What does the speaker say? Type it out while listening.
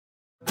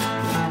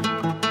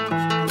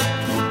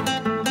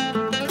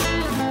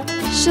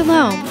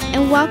Shalom,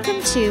 and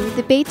welcome to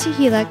the Beit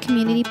Tehillah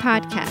Community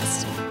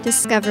Podcast,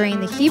 discovering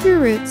the Hebrew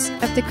roots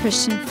of the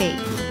Christian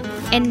faith.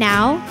 And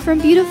now, from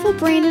beautiful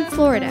Brandon,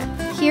 Florida,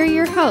 here are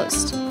your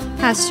hosts,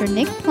 Pastor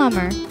Nick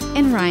Plummer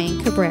and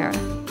Ryan Cabrera.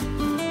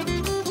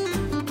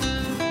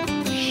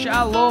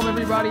 Shalom,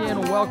 everybody, and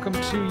welcome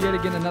to yet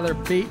again another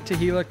Beit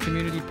Tehillah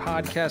Community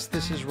Podcast.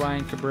 This is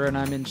Ryan Cabrera, and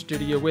I'm in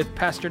studio with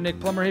Pastor Nick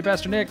Plummer. Hey,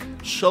 Pastor Nick.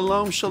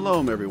 Shalom,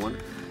 shalom, everyone.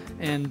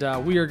 And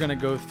we are going to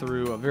go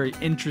through a very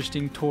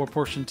interesting Torah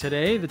portion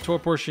today. The Torah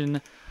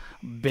portion,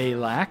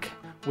 Balak,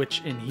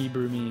 which in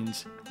Hebrew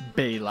means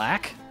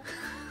Balak.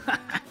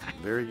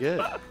 Very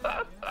good.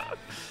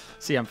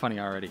 See, I'm funny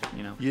already,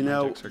 You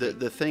know,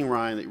 the thing,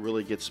 Ryan, that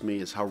really gets me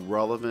is how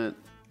relevant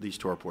these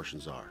Torah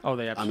portions are. Oh,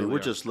 they absolutely we're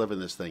are. just living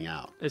this thing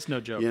out. It's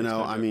no joke.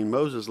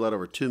 Moses led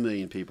over 2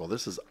 million people.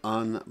 This is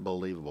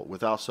unbelievable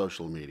without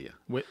social media.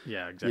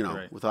 Yeah, exactly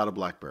right. Without a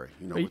BlackBerry.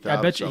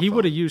 I bet you he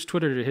would have used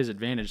Twitter to his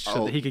advantage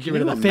so that he could get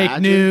rid of the imagine?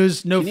 fake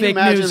news. No fake news here.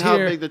 Can you imagine how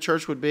big the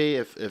church would be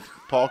if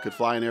Paul could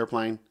fly an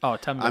airplane? Oh,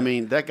 tell me. I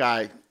mean, that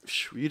guy,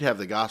 you'd have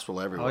the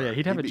gospel everywhere. Oh, yeah,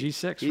 he'd have a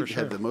G6 for sure. He'd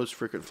have the most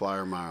frequent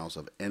flyer miles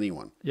of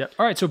anyone. Yep.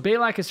 All right, so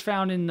Balak is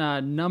found in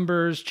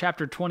Numbers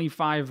chapter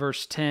 25,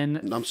 verse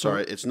 10. I'm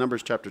sorry, it's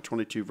Numbers chapter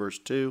 22, verse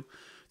 2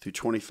 through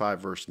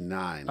 25, verse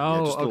 9.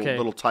 Oh, just okay. A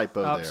little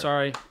typo there.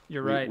 Sorry,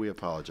 you're right. We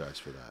apologize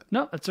for that.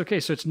 No, that's okay.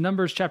 So it's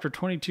Numbers chapter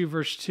 22,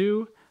 verse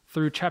 2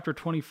 through chapter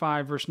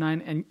 25, verse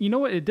 9. And you know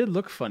what? It did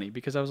look funny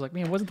because I was like,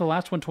 man, wasn't the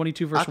last one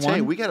 22, verse 1? I'll tell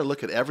you, we got to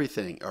look at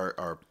everything.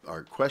 Our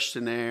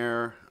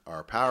questionnaire,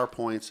 our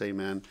PowerPoints,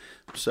 amen.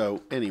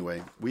 So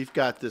anyway, we've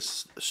got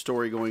this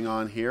story going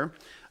on here,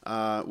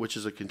 which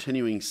is a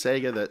continuing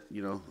saga that,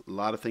 a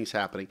lot of things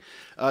happening.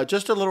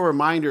 Just a little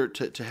reminder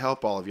to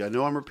help all of you. I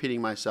know I'm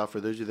repeating myself.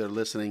 For those of you that are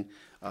listening,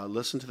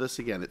 listen to this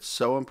again. It's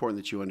so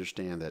important that you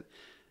understand that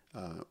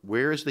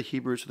where is the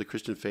Hebrews of the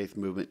Christian faith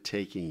movement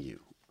taking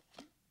you?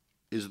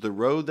 Is the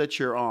road that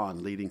you're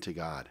on leading to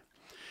God?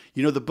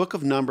 The book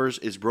of Numbers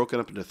is broken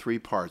up into 3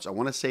 parts. I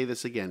want to say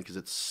this again because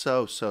it's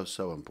so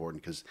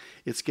important because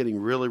it's getting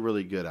really,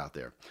 really good out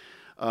there.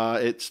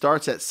 It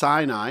starts at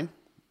Sinai.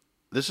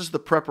 This is the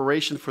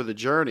preparation for the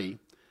journey,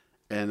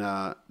 and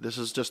this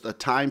is just a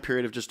time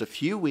period of just a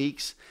few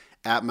weeks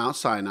at Mount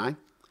Sinai.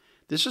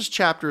 This is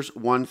chapters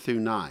 1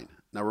 through 9.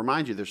 Now,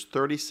 remind you, there's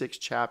 36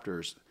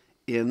 chapters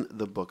in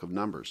the book of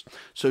Numbers.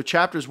 So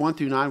chapters 1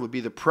 through 9 would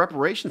be the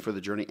preparation for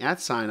the journey at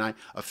Sinai,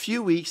 a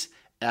few weeks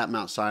at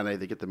Mount Sinai.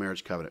 They get the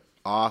marriage covenant.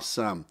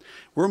 Awesome.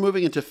 We're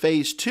moving into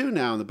phase 2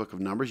 now in the book of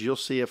Numbers. You'll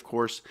see, of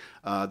course,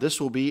 this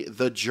will be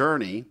the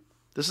journey.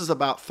 This is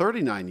about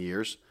 39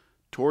 years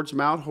towards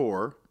Mount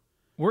Hor.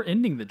 We're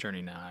ending the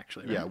journey now,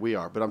 actually. Right? Yeah, we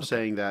are. But I'm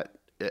saying that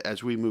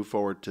as we move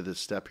forward to this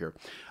step here.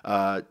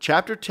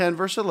 Chapter 10,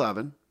 verse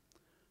 11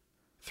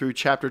 through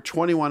chapter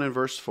 21 and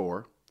verse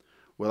 4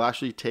 will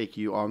actually take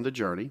you on the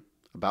journey,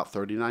 about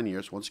 39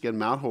 years. Once again,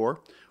 Mount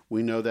Hor.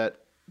 We know that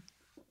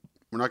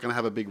we're not going to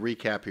have a big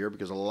recap here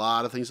because a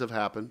lot of things have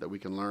happened that we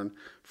can learn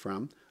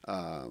from.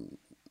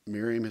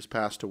 Miriam has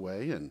passed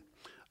away, and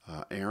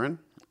Aaron.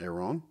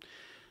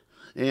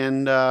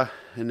 And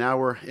now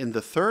we're in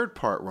the third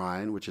part,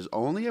 Ryan, which is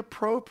only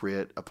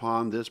appropriate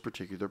upon this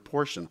particular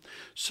portion.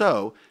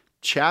 So,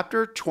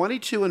 chapter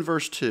 22 and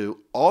verse 2,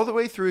 all the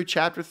way through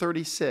chapter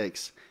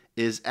 36,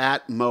 is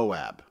at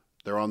Moab.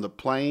 They're on the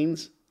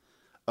plains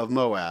of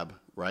Moab,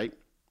 right?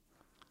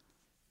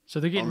 So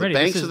they're getting ready. On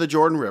the banks of the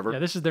Jordan River. Yeah,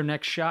 this is their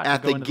next shot.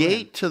 At the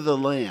gate to the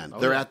land.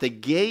 They're at the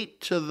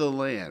gate to the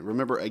land.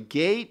 Remember, a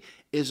gate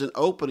is an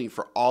opening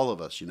for all of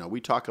us.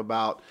 We talk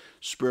about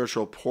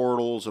spiritual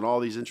portals and all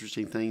these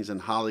interesting things in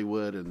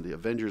Hollywood and the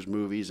Avengers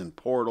movies and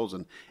portals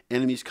and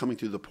enemies coming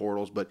through the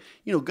portals. But,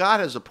 God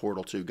has a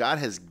portal too. God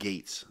has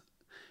gates.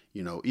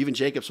 Even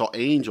Jacob saw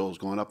angels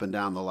going up and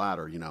down the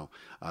ladder.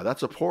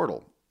 That's a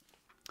portal.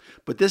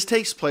 But this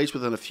takes place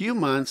within a few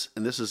months,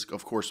 and this is,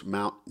 of course,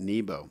 Mount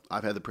Nebo.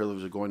 I've had the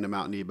privilege of going to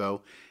Mount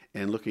Nebo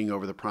and looking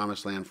over the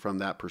Promised Land from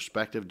that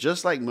perspective,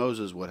 just like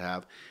Moses would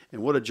have.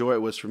 And what a joy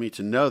it was for me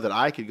to know that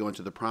I could go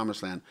into the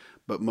Promised Land,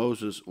 but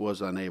Moses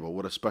was unable.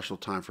 What a special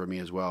time for me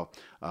as well.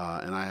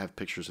 And I have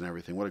pictures and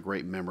everything. What a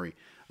great memory.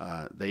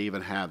 They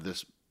even have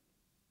this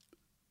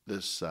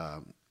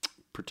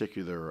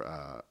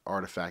particular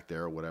artifact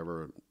there, or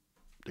whatever,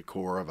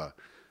 decor of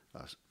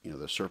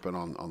the serpent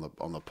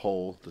on the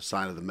pole, the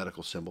sign of the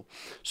medical symbol.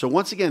 So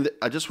once again,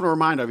 I just want to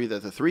remind you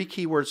that the 3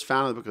 key words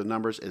found in the book of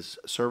Numbers is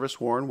service,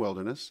 war, and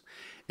wilderness.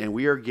 And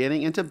we are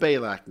getting into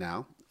Balak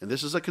now. And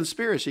this is a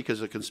conspiracy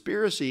because a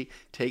conspiracy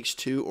takes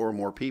 2 or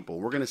more people.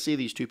 We're going to see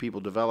these 2 people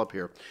develop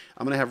here.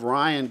 I'm going to have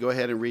Ryan go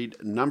ahead and read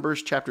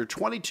Numbers chapter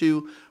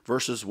 22,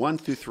 verses 1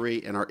 through 3,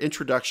 in our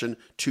introduction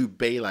to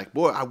Balak.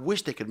 Boy, I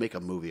wish they could make a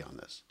movie on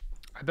this.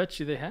 I bet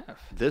you they have.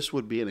 This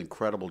would be an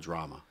incredible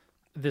drama.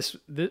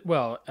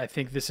 I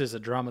think this is a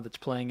drama that's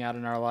playing out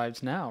in our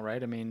lives now,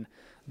 right? I mean,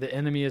 the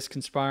enemy is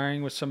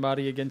conspiring with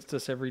somebody against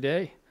us every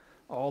day,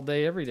 all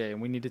day, every day,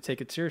 and we need to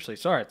take it seriously.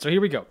 So, all right, so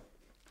here we go.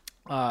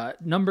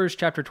 Numbers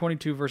chapter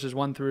 22, verses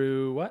 1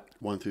 through what?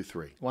 1 through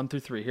 3. 1 through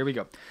 3. Here we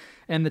go.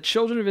 And the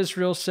children of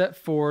Israel set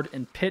forward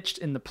and pitched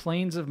in the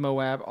plains of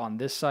Moab on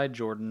this side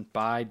Jordan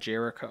by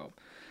Jericho.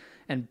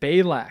 And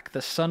Balak,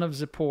 the son of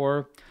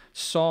Zippor,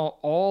 saw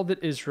all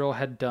that Israel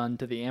had done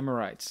to the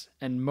Amorites.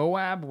 And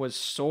Moab was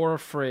sore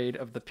afraid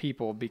of the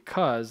people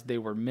because they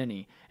were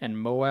many. And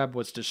Moab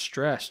was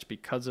distressed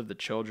because of the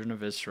children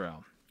of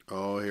Israel.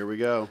 Oh, here we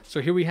go.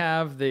 So here we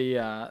have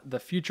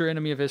the future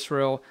enemy of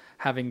Israel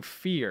having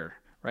fear,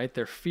 right?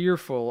 They're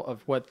fearful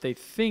of what they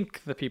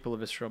think the people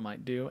of Israel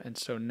might do. And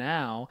so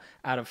now,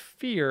 out of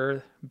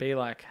fear,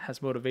 Balak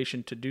has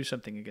motivation to do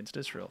something against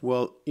Israel.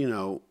 Well,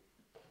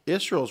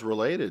 Israel's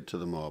related to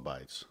the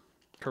Moabites.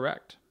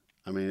 Correct.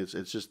 I mean,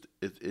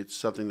 it's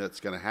something that's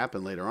going to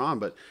happen later on.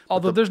 But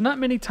Although there's not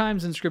many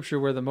times in Scripture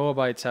where the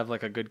Moabites have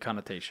like a good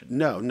connotation.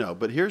 No.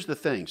 But here's the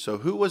thing. So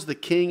who was the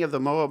king of the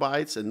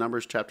Moabites in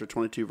Numbers chapter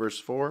 22, verse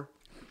 4?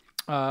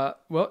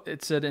 Well,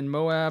 it said in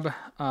Moab,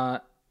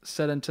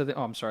 said unto the...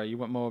 Oh, I'm sorry. You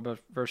went Moab,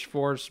 verse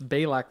 4. It's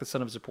Balak, the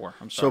son of Zippor.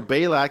 I'm sorry. So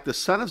Balak, the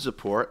son of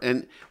Zippor.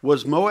 And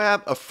was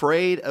Moab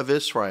afraid of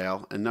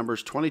Israel in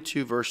Numbers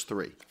 22, verse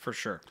 3? For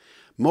sure.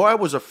 Moab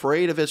was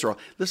afraid of Israel.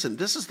 Listen,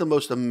 this is the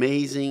most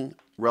amazing,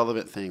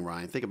 relevant thing,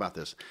 Ryan. Think about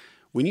this.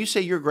 When you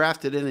say you're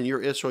grafted in and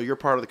you're Israel, you're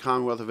part of the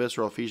Commonwealth of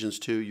Israel, Ephesians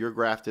 2, you're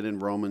grafted in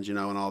Romans, and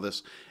all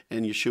this,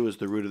 and Yeshua is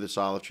the root of this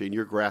olive tree, and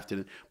you're grafted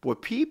in. Boy,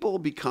 people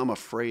become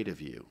afraid of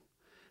you.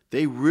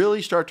 They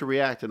really start to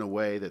react in a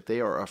way that they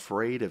are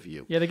afraid of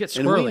you. Yeah, they get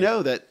squirrely. And we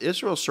know that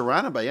Israel's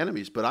surrounded by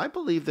enemies, but I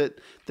believe that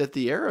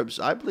the Arabs,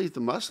 I believe the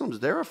Muslims,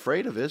 they're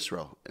afraid of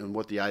Israel and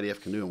what the IDF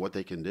can do and what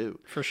they can do.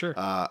 For sure.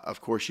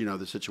 Of course,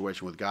 the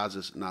situation with Gaza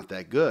is not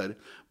that good,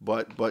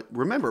 but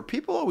remember,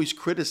 people always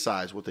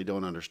criticize what they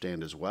don't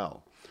understand as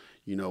well.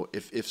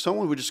 If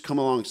someone would just come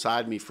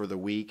alongside me for the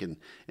week and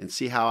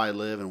see how I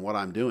live and what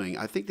I'm doing,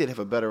 I think they'd have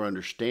a better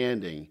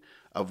understanding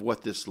of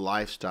what this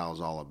lifestyle is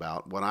all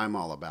about, what I'm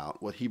all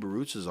about, what Hebrew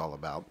Roots is all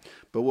about.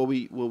 But what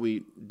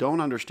we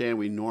don't understand,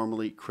 we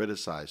normally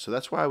criticize. So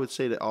that's why I would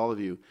say to all of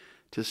you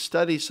to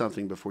study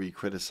something before you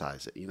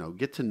criticize it.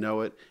 Get to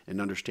know it and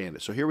understand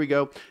it. So here we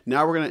go.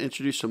 Now we're going to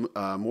introduce some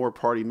more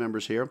party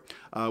members here.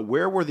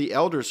 Where were the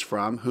elders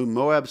from whom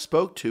Moab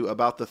spoke to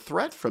about the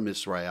threat from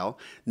Israel?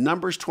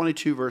 Numbers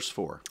 22, verse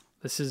 4.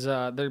 This is,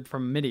 they're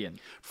from Midian.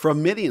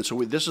 From Midian.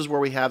 So this is where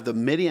we have the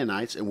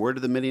Midianites. And where did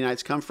the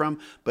Midianites come from?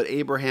 But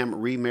Abraham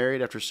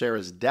remarried after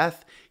Sarah's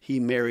death. He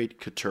married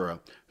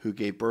Keturah, who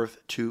gave birth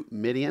to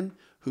Midian,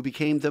 who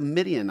became the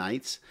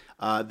Midianites.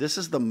 This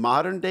is the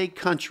modern-day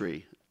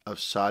country of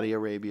Saudi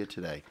Arabia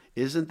today.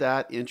 Isn't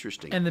that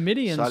interesting? And the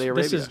Midians,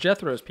 this is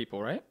Jethro's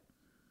people, right?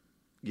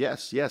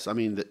 Yes. I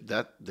mean,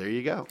 that there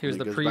you go. He was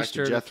the priest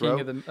or the king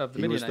of the Midianites.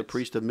 He was the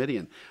priest of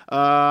Midian.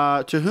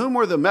 To whom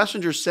were the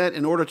messengers sent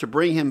in order to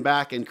bring him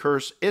back and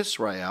curse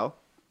Israel?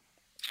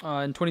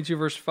 In 22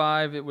 verse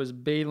 5, it was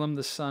Balaam,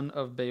 the son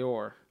of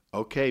Beor.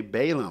 Okay,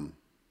 Balaam,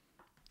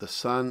 the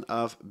son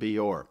of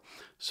Beor.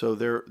 So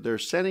they're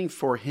sending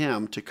for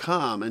him to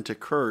come and to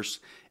curse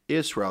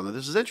Israel. Now,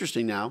 this is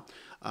interesting now.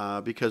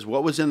 Because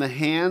what was in the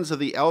hands of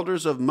the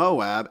elders of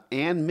Moab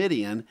and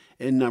Midian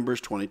in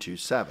Numbers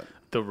 22:7?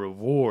 The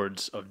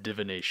rewards of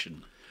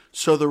divination.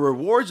 So the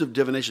rewards of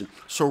divination.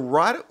 So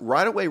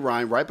right away,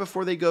 Ryan, right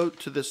before they go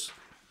to this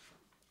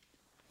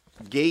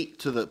gate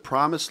to the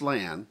promised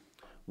land,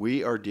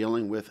 we are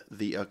dealing with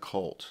the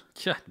occult.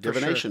 Yeah,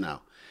 divination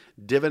now.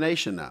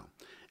 Divination now.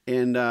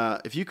 And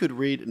if you could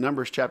read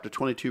Numbers chapter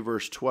 22,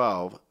 verse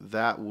 12,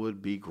 that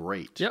would be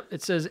great. Yep,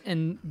 it says,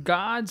 And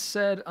God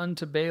said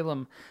unto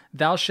Balaam,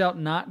 Thou shalt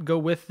not go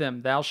with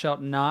them, thou shalt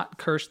not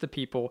curse the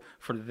people,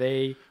 for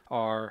they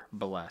are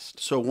blessed.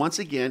 So once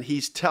again,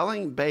 he's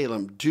telling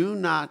Balaam, do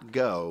not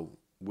go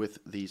with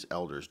these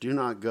elders. Do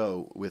not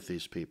go with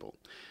these people.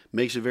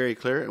 Makes it very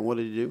clear. And what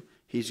did he do?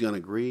 He's going to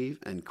grieve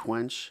and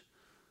quench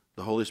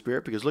the Holy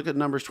Spirit. Because look at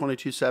Numbers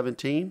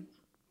 22:17.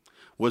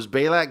 Was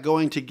Balak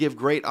going to give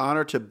great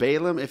honor to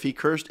Balaam if he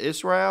cursed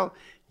Israel?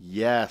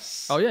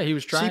 Yes. Oh, yeah, he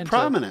was trying to. See,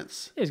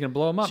 prominence. He's going to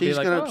blow him up. He's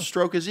going to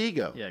stroke his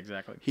ego. Yeah,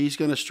 exactly. He's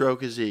going to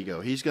stroke his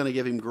ego. He's going to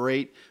give him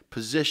great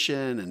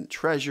position and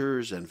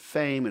treasures and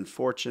fame and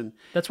fortune.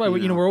 That's why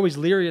we're always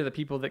leery of the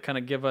people that kind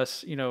of give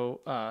us,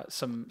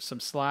 some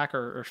slack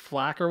or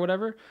flack or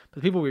whatever.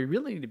 But the people we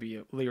really need to be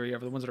leery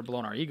of are the ones that are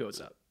blowing our egos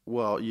up.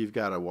 Well, you've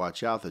got to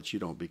watch out that you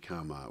don't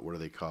become, what do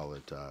they call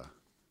it?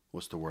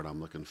 What's the word I'm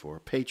looking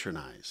for?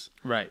 Patronize.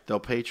 Right. They'll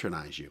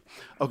patronize you.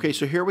 Okay,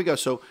 so here we go.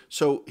 So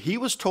he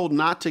was told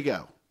not to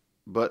go,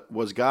 but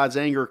was God's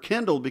anger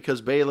kindled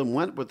because Balaam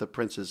went with the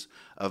princes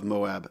of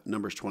Moab,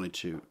 Numbers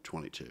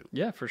 22:22?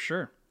 Yeah, for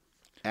sure.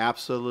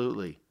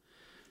 Absolutely.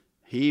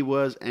 He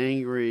was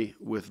angry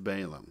with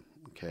Balaam.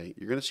 Okay,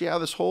 you're going to see how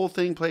this whole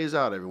thing plays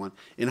out, everyone.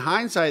 In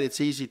hindsight, it's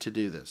easy to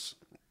do this.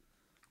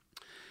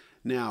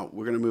 Now,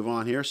 we're going to move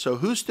on here. So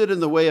who stood in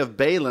the way of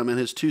Balaam and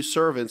his two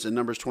servants in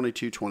Numbers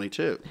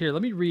 22:22? Here,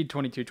 let me read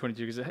 22:22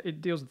 because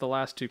it deals with the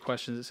last two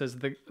questions. It says,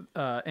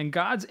 And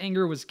God's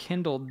anger was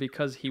kindled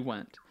because he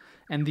went.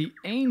 And the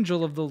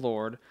angel of the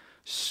Lord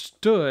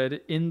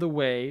stood in the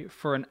way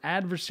for an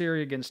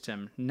adversary against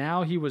him.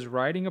 Now he was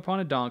riding upon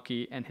a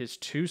donkey, and his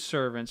 2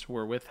 servants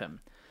were with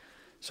him.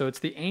 So it's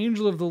the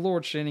angel of the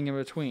Lord standing in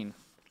between.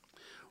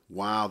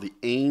 Wow, the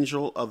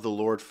angel of the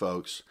Lord,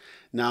 folks.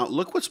 Now,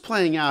 look what's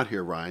playing out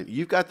here, Ryan.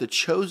 You've got the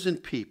chosen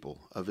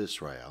people of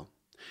Israel.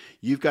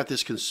 You've got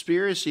this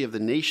conspiracy of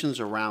the nations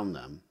around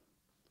them.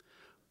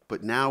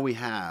 But now we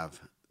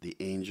have the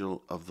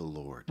angel of the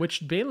Lord.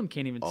 Which Balaam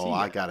can't even see. Oh,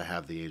 I got to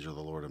have the angel of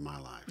the Lord in my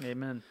life.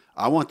 Amen.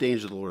 I want the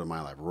angel of the Lord in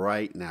my life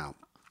right now.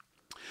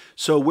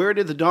 So where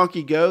did the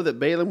donkey go that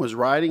Balaam was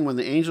riding when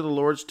the angel of the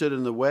Lord stood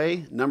in the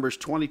way? Numbers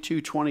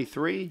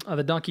 22:23.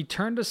 The donkey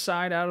turned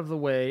aside out of the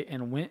way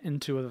and went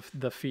into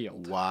the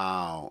field.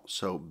 Wow.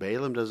 So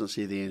Balaam doesn't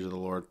see the angel of the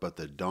Lord, but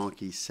the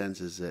donkey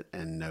senses it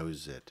and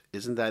knows it.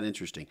 Isn't that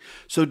interesting?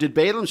 So did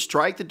Balaam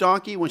strike the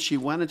donkey when she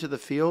went into the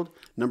field?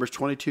 Numbers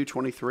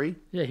 22:23.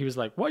 Yeah, he was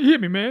like, "What, you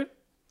hit me, man?"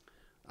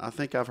 I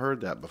think I've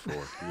heard that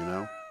before, you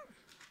know.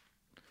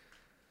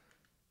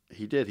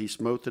 He did. He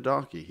smote the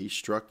donkey. He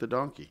struck the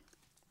donkey.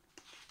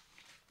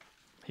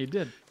 He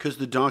did. Because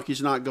the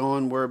donkey's not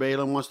going where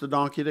Balaam wants the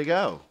donkey to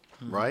go,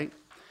 right?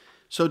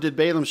 So did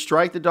Balaam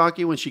strike the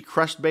donkey when she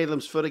crushed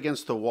Balaam's foot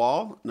against the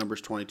wall?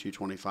 Numbers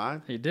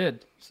 22:25. He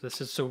did. So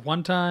this is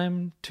one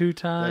time, 2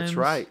 times. That's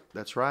right.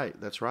 That's right.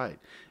 That's right.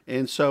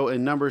 And so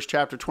in Numbers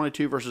chapter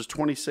 22, verses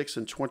 26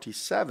 and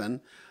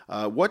 27,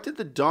 what did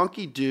the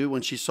donkey do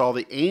when she saw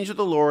the angel of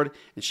the Lord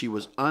and she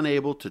was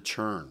unable to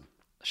turn?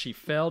 She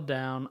fell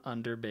down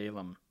under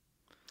Balaam.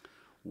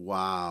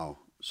 Wow.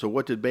 So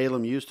what did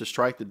Balaam use to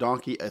strike the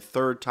donkey a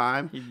 3rd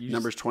time?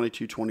 Numbers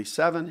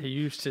 22:27. He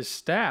used his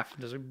staff.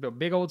 There's a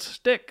big old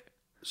stick.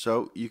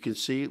 So you can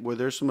see where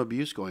there's some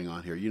abuse going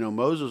on here. You know,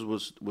 Moses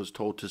was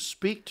told to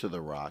speak to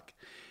the rock,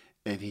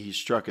 and he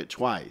struck it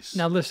twice.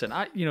 Now listen,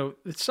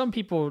 some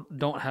people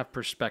don't have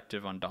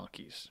perspective on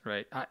donkeys,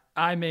 right?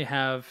 I may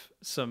have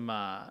some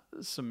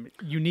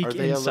unique insight.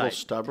 Are they a little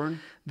stubborn?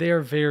 They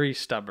are very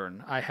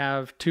stubborn. I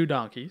have 2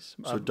 donkeys.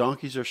 So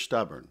donkeys are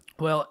stubborn.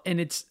 Well, and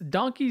it's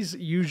donkeys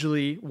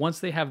usually, once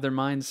they have their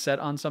minds set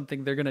on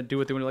something, they're going to do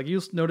what they want. Like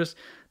you'll notice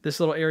this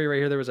little area right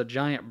here, there was a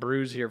giant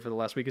bruise here for the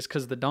last week. It's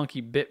because the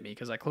donkey bit me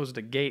because I closed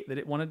a gate that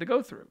it wanted to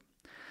go through.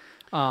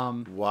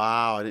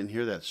 Wow, I didn't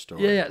hear that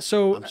story. Yeah.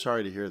 So I'm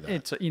sorry to hear that.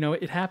 It's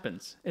it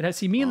happens.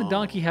 Me and the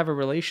donkey have a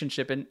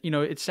relationship, and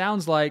it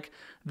sounds like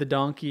the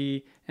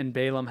donkey and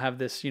Balaam have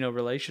this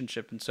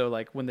relationship, and so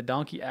like when the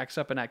donkey acts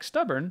up and acts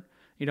stubborn,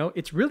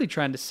 it's really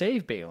trying to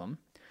save Balaam,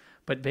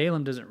 but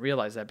Balaam doesn't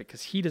realize that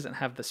because he doesn't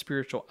have the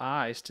spiritual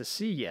eyes to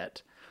see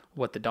yet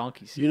what the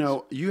donkey sees.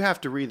 You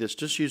have to read this.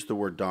 Just use the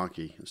word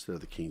donkey instead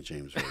of the King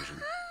James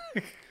Version.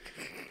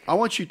 I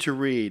want you to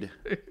read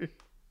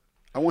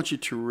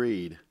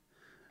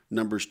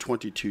Numbers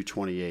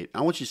 22:28.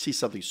 I want you to see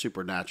something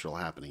supernatural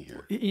happening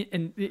here.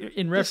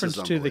 In reference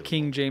to the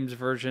King James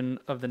Version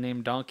of the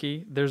name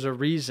donkey, there's a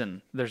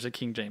reason there's a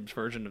King James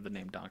Version of the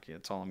name donkey.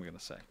 That's all I'm going to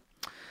say.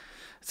 It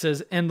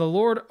says, "And the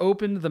Lord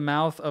opened the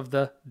mouth of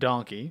the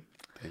donkey."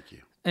 Thank you.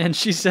 "And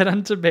she said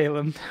unto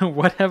Balaam,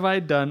 What have I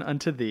done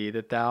unto thee,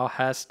 that thou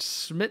hast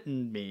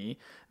smitten me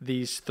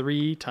these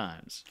 3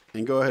 times?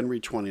 And go ahead and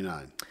read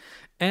 29.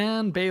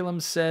 And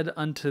Balaam said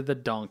unto the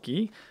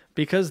donkey,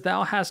 Because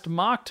thou hast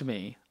mocked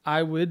me,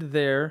 I would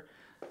there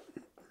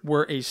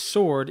were a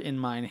sword in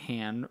mine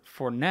hand,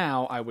 for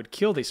now I would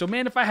kill thee." So,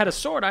 man, if I had a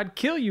sword, I'd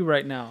kill you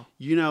right now.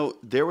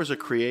 There was a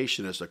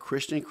creationist, a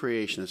Christian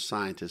creationist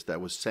scientist that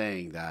was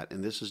saying that,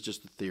 and this is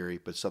just a theory,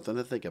 but something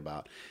to think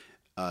about.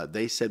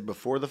 They said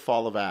before the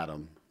fall of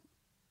Adam,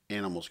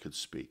 animals could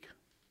speak.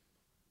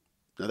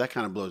 Now, that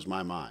kind of blows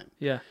my mind.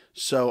 Yeah.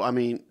 So,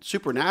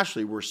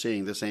 supernaturally, we're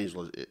seeing this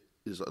angel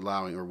is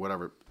allowing, or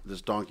whatever,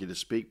 this donkey to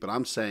speak, but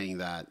I'm saying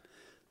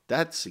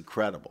that's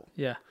incredible.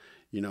 Yeah.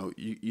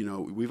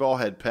 We've all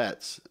had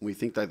pets, and we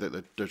think that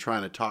they're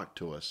trying to talk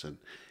to us, and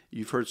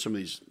you've heard some of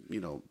these,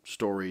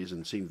 stories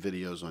and seen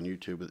videos on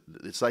YouTube.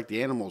 It's like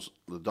the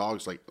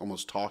dogs, like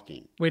almost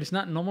talking. Wait, it's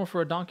not normal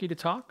for a donkey to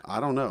talk? I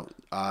don't know.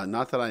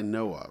 Not that I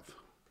know of.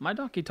 My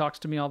donkey talks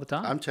to me all the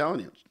time. I'm telling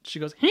you. She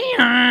goes,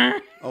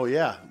 "Here." Oh,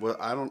 yeah. Well,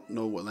 I don't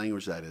know what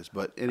language that is,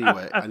 but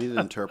anyway, I need an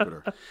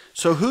interpreter.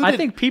 So I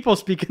think people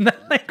speak in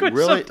that language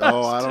really? sometimes,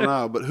 Oh, I don't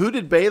know. But who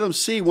did Balaam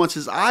see once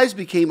his eyes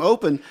became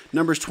open?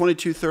 Numbers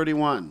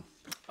 22:31.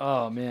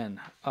 Oh, man.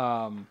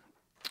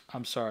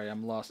 I'm sorry.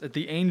 I'm lost.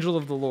 The angel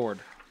of the Lord.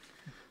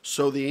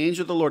 So the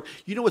angel of the Lord.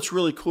 You know what's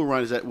really cool,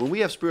 Ryan, is that when we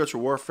have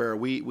spiritual warfare,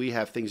 we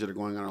have things that are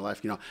going on in our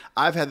life.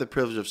 I've had the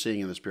privilege of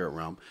seeing in the spirit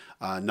realm,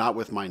 not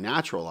with my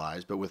natural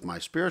eyes, but with my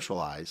spiritual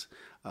eyes,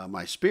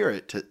 my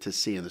spirit to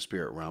see in the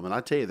spirit realm. And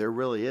I tell you, there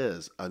really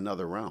is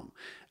another realm.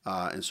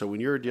 And so when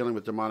you're dealing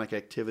with demonic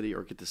activity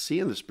or get to see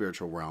in the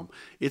spiritual realm,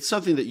 it's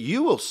something that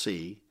you will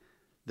see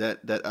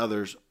that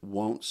others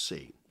won't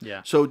see.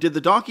 Yeah. So did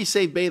the donkey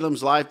save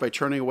Balaam's life by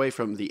turning away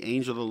from the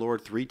angel of the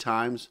Lord 3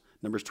 times?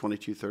 Numbers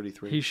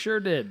 22:33. He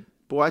sure did.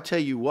 Boy, I tell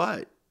you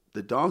what,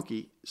 the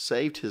donkey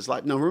saved his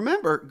life. Now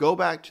remember, go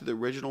back to the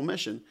original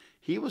mission.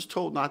 He was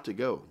told not to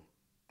go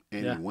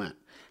And Yeah. he went.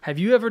 Have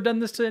you ever done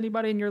this to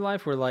anybody in your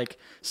life where like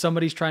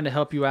somebody's trying to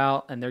help you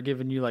out and they're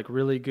giving you like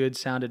really good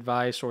sound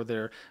advice, or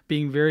they're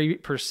being very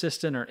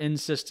persistent or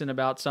insistent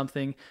about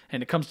something,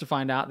 and it comes to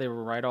find out they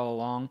were right all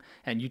along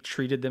and you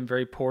treated them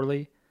very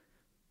poorly?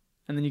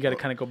 And then you got to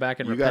kind of go back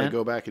and You got repent. to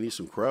go back and eat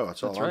some crow.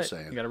 That's all That's I'm right.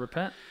 saying. You got to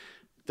repent.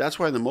 That's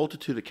why in the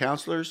multitude of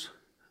counselors,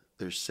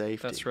 there's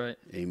safety. That's right.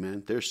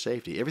 Amen. There's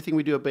safety. Everything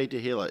we do at Beit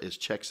Tehillah is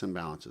checks and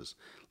balances,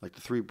 like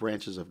the three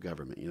branches of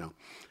government, you know.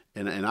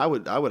 And I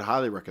would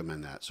highly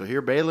recommend that. So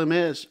here Balaam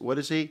is. What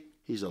is he?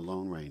 He's a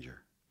lone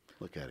ranger.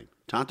 Look at him.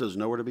 Tonto's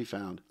nowhere to be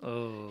found.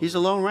 Oh, He's a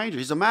lone ranger.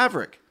 He's a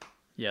maverick.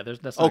 yeah.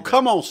 That's Oh, not good.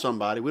 come on,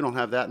 somebody. We don't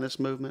have that in this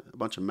movement. A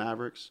bunch of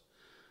mavericks,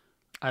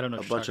 I don't know. a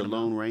What you're bunch of talking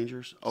about. lone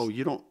rangers. Oh,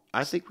 you don't?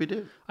 I think we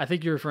do. I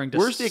think you're referring to.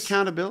 Where's the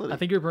accountability? I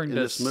think you're referring in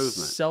to this movement.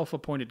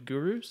 self-appointed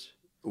gurus.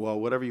 Well,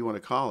 whatever you want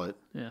to call it.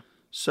 Yeah.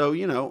 So,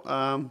 you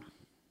know,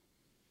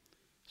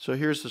 so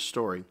here's the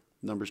story.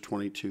 Numbers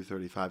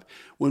 22:35.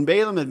 When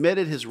Balaam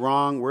admitted his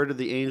wrong, where did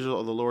the angel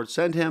of the Lord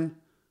send him?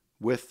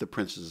 With the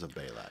princes of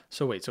Balak.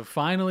 So wait. So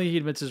finally he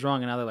admits his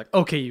wrong, and now they're like,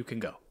 okay, you can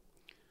go.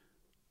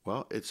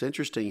 Well, it's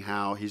interesting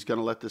how he's going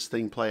to let this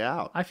thing play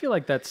out. I feel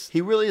like that's He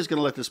really is going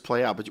to let this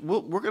play out, but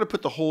we're going to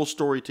put the whole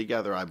story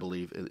together, I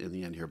believe, in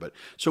the end here. But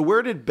so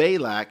where did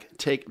Balak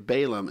take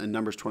Balaam in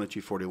Numbers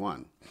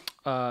 22:41?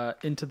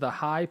 into the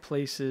high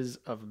places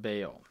of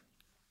Baal.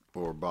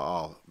 Or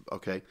Baal.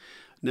 Okay.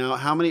 Now,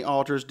 how many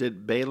altars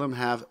did Balaam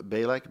have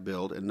Balak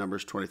build in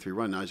Numbers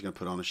 23:1? Now he's going to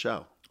put on a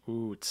show.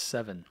 Ooh, it's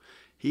 7.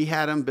 He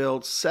had him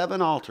build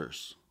 7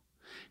 altars.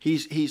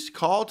 He's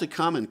called to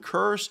come and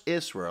curse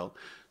Israel,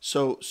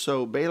 so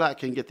Balak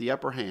can get the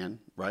upper hand,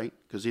 right?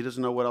 Because he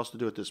doesn't know what else to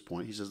do at this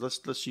point. He says,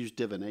 let's use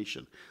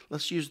divination.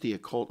 Let's use the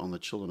occult on the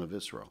children of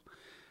Israel.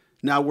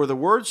 Now, were the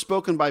words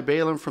spoken by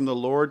Balaam from the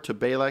Lord to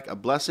Balak a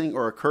blessing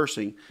or a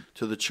cursing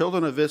to the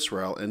children of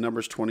Israel in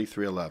Numbers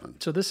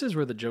 23:11? So this is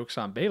where the joke's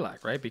on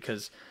Balak, right?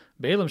 Because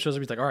Balaam shows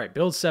up, he's like, all right,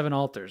 build 7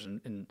 altars.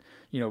 And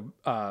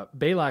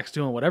Balak's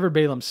doing whatever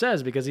Balaam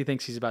says because he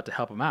thinks he's about to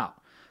help him out.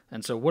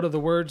 And so what are the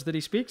words that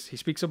he speaks? He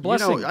speaks a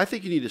blessing. You know, I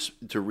think you need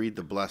to read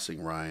the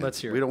blessing, Ryan. Let's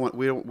hear we it. don't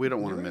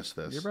want to miss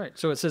this. You're right.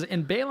 So it says,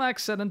 and Balak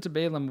said unto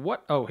Balaam,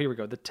 what? Oh, here we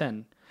go, the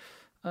 10.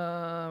 We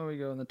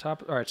go in the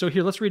top. All right, so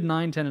here, let's read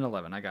 9, 10, and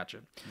 11. I got you.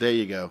 There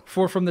you go.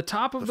 For from the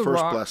top of The the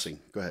first rocks, blessing.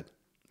 Go ahead.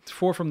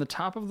 For from the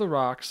top of the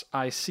rocks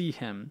I see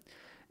him,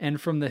 and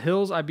from the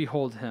hills I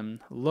behold him.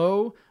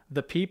 Lo,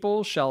 the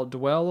people shall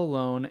dwell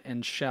alone,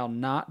 and shall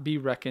not be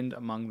reckoned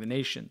among the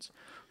nations.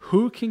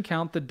 Who can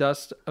count the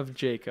dust of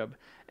Jacob,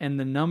 and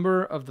the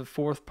number of the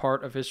 4th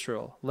part of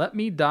Israel? Let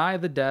me die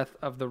the death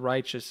of the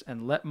righteous,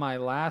 and let my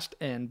last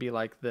end be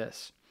like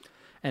this.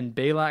 And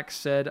Balak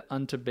said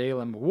unto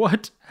Balaam,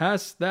 what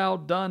hast thou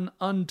done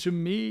unto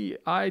me?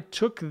 I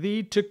took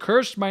thee to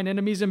curse mine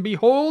enemies, and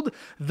behold,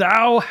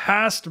 thou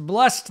hast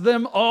blessed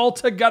them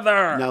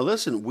altogether. Now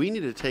listen, we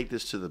need to take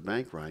this to the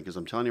bank, Ryan, because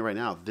I'm telling you right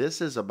now,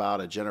 this is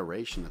about a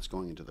generation that's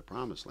going into the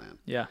promised land.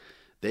 Yeah.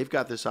 They've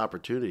got this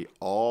opportunity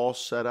all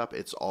set up.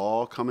 It's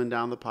all coming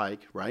down the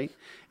pike, right?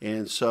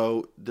 And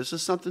so this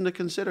is something to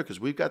consider because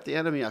we've got the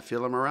enemy. I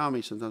feel him around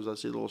me. Sometimes I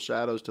see little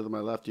shadows to my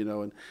left,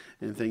 and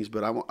things.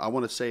 But I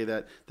want to say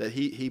that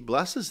he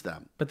blesses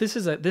them. But this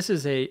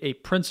is a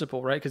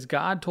principle, right? Because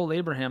God told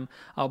Abraham,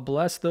 I'll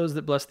bless those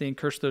that bless thee and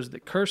curse those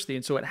that curse thee.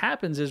 And so what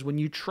happens is when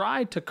you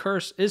try to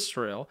curse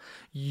Israel,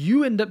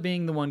 you end up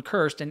being the one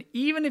cursed. And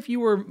even if you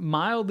were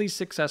mildly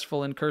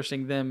successful in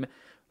cursing them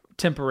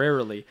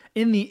temporarily,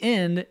 in the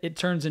end, it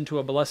turns into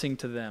a blessing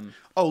to them.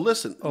 Oh,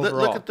 listen, look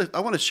Overall. at I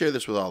want to share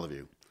this with all of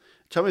you.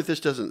 Tell me if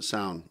this doesn't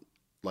sound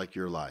like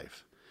your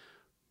life.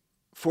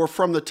 For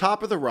from the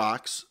top of the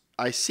rocks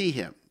I see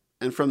him,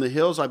 and from the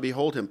hills I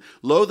behold him.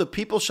 Lo, the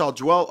people shall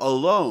dwell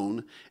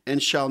alone,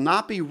 and shall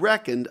not be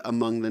reckoned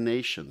among the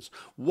nations.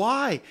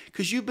 Why?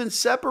 Because you've been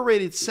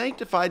separated,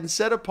 sanctified, and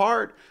set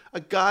apart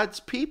God's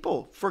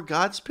people, for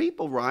God's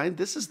people, Ryan.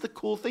 This is the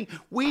cool thing.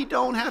 We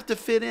don't have to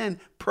fit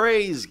in.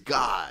 Praise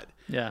God.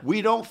 Yeah.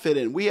 We don't fit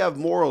in. We have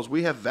morals.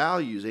 We have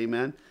values.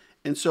 Amen.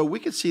 And so we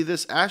can see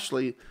this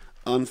actually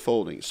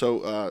unfolding.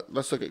 So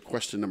let's look at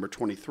question number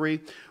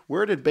 23.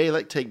 Where did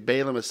Balak take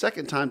Balaam a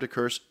second time to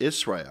curse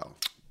Israel?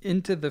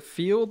 Into the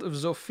field of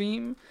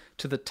Zophim,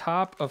 to the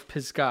top of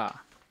Pisgah.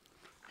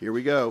 Here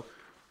we go.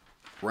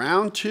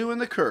 Round 2 in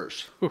the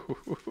curse.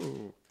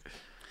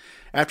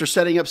 After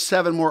setting up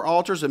 7 more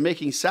altars and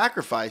making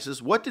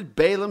sacrifices, what did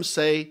Balaam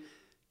say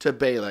to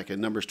Balak in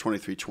Numbers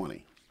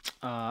 23:20?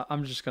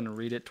 I'm just going to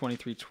read it,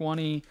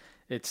 23:20.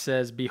 It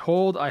says,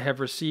 behold, I have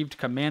received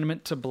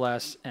commandment to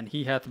bless, and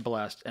he hath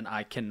blessed, and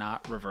I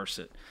cannot reverse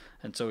it.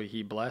 And so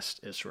he blessed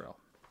Israel.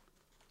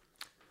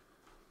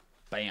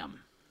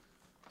 Bam.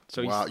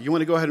 So Wow. You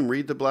want to go ahead and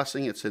read the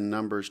blessing? It's in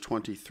Numbers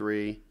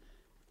 23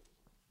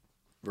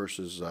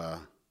 verses...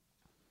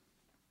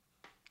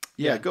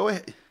 Yeah, go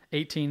ahead.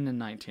 18 and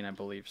 19, I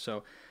believe.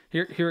 So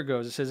here it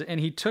goes. It says, and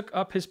he took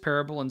up his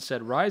parable and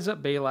said, rise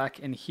up, Balak,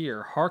 and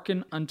hear.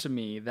 Hearken unto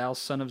me, thou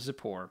son of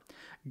Zippor.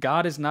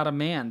 God is not a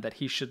man that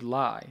he should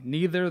lie,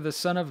 neither the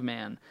son of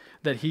man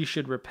that he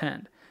should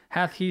repent.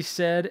 Hath he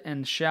said,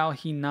 and shall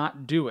he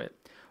not do it?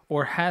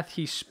 Or hath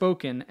he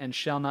spoken, and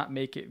shall not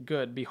make it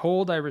good?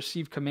 Behold, I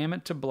receive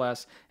commandment to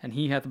bless, and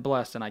he hath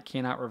blessed, and I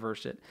cannot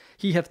reverse it.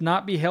 He hath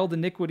not beheld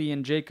iniquity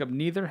in Jacob,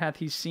 neither hath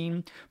he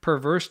seen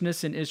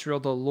perverseness in Israel.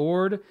 The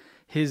Lord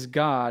his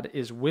God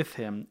is with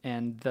him,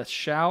 and the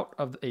shout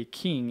of a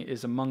king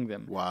is among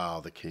them. Wow,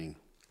 the king.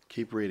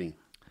 Keep reading.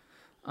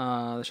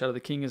 The shout of the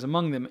king is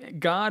among them.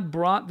 God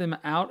brought them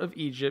out of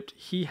Egypt.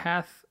 He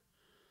hath,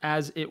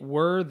 as it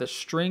were, the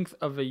strength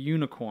of a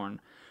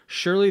unicorn.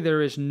 Surely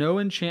there is no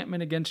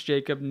enchantment against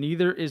Jacob,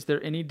 neither is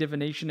there any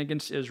divination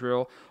against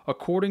Israel.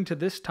 According to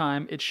this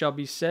time it shall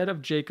be said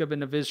of Jacob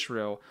and of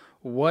Israel,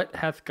 what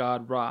hath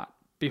God wrought?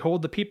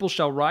 Behold, the people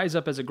shall rise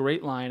up as a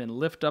great lion, and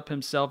lift up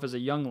himself as a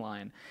young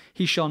lion.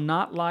 He shall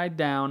not lie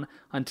down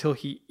until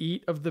he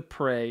eat of the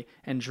prey,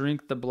 and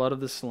drink the blood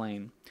of the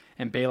slain.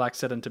 And Balak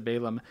said unto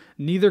Balaam,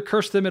 Neither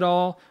curse them at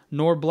all,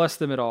 nor bless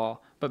them at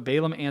all. But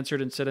Balaam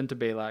answered and said unto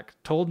Balak,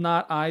 Told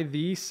not I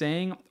thee,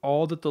 saying,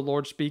 All that the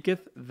Lord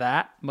speaketh,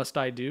 that must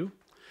I do?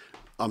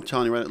 I'm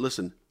telling you right now,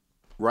 listen,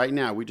 right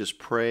now we just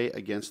pray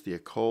against the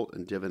occult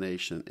and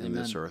divination in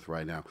this earth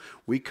right now.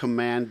 We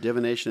command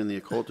divination and the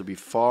occult to be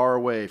far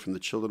away from the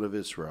children of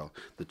Israel,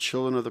 the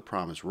children of the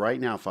promise, right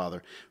now,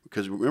 Father.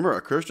 Because remember,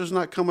 a curse does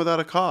not come without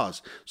a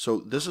cause. So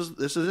this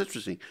is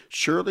interesting.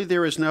 Surely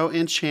there is no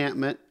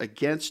enchantment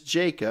against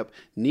Jacob,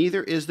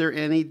 neither is there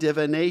any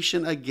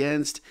divination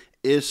against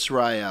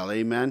Israel.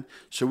 Amen.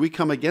 So we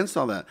come against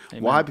all that.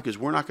 Amen. Why? Because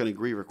we're not going to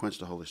grieve or quench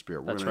the Holy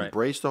Spirit. We're going to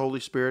embrace the Holy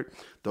Spirit.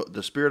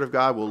 The Spirit of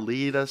God will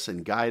lead us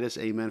and guide us.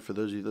 Amen. For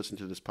those of you who listen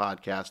to this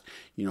podcast,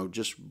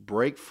 just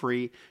break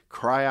free,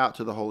 cry out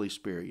to the Holy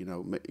Spirit,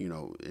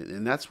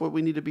 and that's what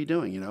we need to be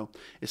doing.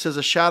 It says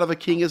a shout of a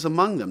king is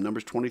among them,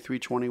 Numbers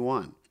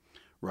 23:21,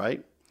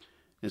 right?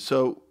 And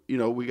so,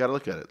 we got to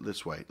look at it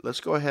this way. Let's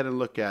go ahead and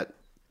look at,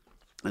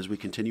 as we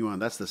continue on,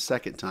 that's the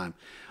second time.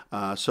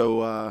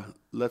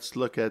 Let's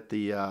look at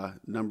the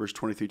Numbers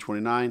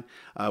 23:29.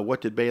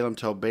 What did Balaam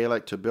tell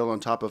Balak to build on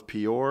top of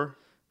Peor?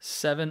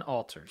 7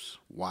 altars.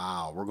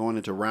 Wow. We're going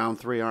into round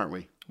 3, aren't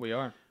we? We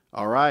are.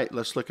 All right.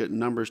 Let's look at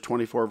Numbers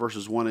 24,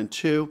 verses 1 and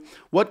 2.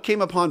 What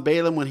came upon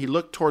Balaam when he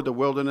looked toward the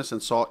wilderness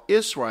and saw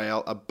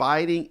Israel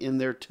abiding in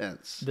their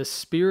tents? The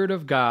Spirit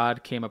of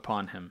God came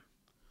upon him.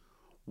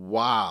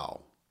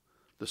 Wow.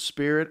 The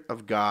Spirit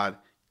of God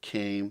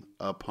came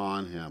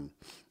upon him.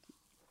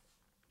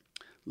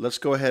 Let's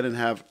go ahead and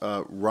have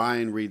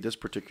Ryan read this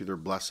particular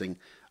blessing.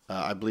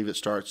 I believe it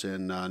starts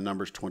in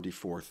Numbers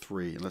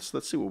 24:3. And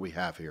let's see what we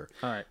have here.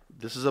 All right.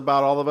 This is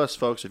about all of us,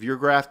 folks. If you're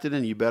grafted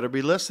in, you better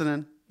be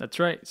listening. That's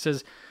right. It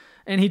says,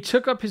 And he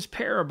took up his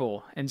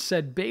parable and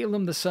said,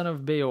 Balaam the son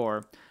of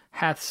Beor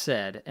hath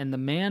said, and the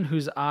man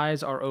whose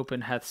eyes are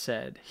open hath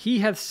said, He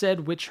hath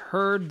said which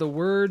heard the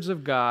words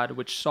of God,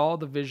 which saw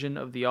the vision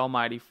of the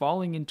Almighty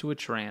falling into a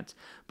trance,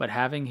 but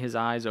having his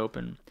eyes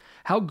open.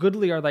 How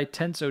goodly are thy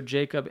tents, O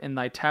Jacob, and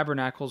thy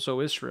tabernacles, O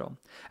Israel.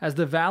 As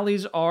the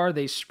valleys are,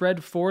 they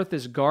spread forth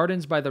as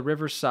gardens by the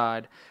river's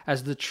side,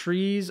 as the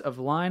trees of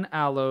line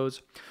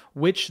aloes,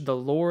 which the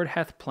Lord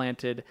hath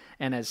planted,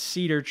 and as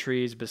cedar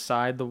trees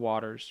beside the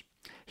waters.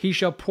 He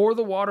shall pour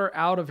the water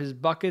out of his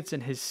buckets,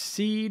 and his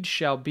seed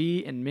shall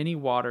be in many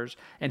waters,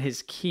 and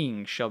his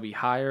king shall be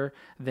higher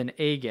than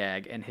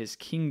Agag, and his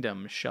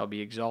kingdom shall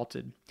be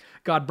exalted.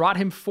 God brought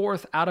him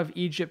forth out of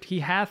Egypt.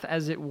 He hath,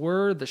 as it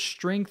were, the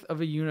strength of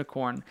a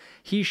unicorn.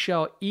 He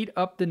shall eat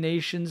up the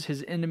nations,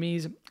 his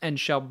enemies, and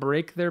shall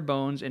break their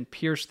bones and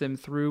pierce them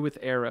through with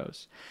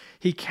arrows.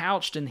 He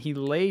couched and he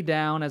lay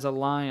down as a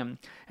lion,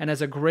 and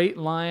as a great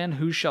lion,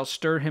 who shall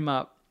stir him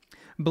up?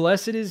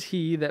 Blessed is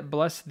he that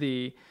blessed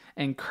thee,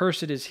 and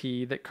cursed is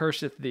he that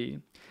curseth thee.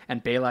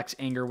 And Balak's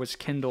anger was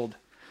kindled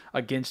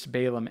against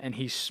Balaam, and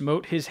he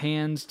smote his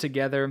hands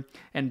together.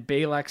 And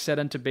Balak said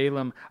unto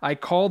Balaam, I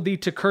called thee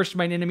to curse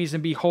mine enemies,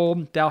 and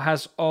behold, thou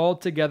hast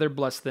altogether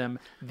blessed them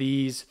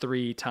these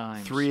 3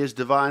 times. 3 is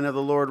divine of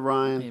the Lord,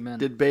 Ryan. Amen.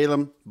 Did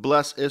Balaam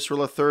bless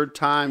Israel a 3rd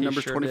time?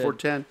 Numbers sure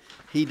 24:10.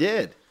 He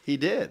did. He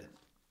did.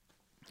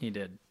 He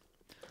did.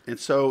 And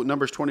so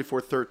Numbers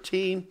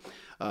 24:13.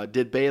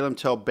 Did Balaam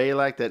tell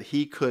Balak that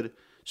he could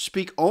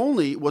speak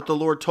only what the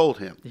Lord told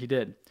him? He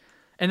did.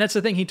 And that's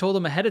the thing. He told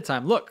him ahead of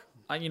time, look,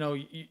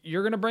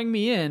 you're going to bring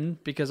me in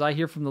because I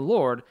hear from the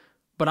Lord,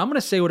 but I'm going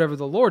to say whatever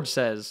the Lord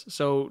says.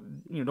 So,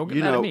 don't get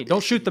mad at me.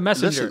 Don't shoot the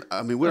messenger.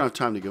 Listen, we don't have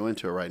time to go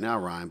into it right now,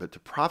 Ryan, but to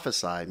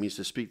prophesy means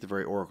to speak the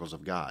very oracles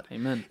of God.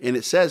 Amen. And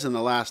it says in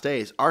the last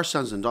days, our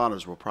sons and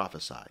daughters will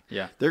prophesy.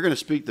 Yeah. They're going to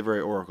speak the very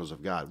oracles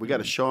of God. We got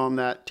to show them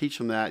that, teach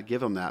them that,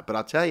 give them that. But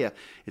I'll tell you,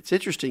 it's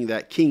interesting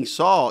that King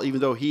Saul,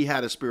 even though he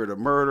had a spirit of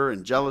murder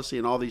and jealousy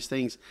and all these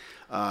things,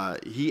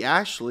 he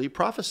actually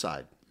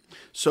prophesied.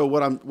 So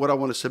what I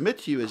want to submit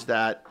to you is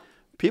that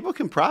people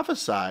can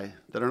prophesy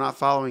that are not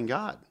following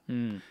God.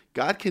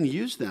 God can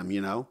use them,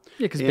 Yeah,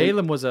 because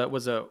Balaam was a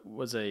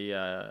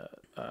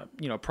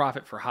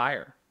prophet for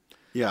hire.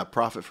 Yeah,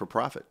 prophet for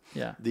profit.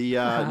 Yeah. The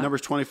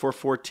Numbers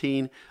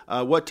 24:14.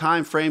 What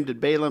time frame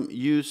did Balaam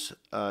use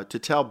to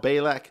tell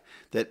Balak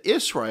that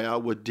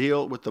Israel would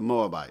deal with the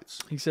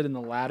Moabites? He said in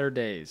the latter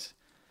days.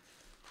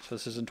 So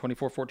this is in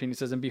 24:14. He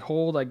says, "And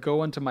behold, I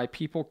go unto my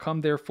people.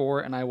 Come therefore,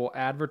 and I will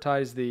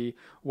advertise thee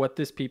what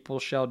this people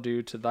shall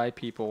do to thy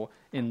people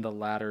in the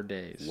latter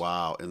days."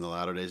 Wow, in the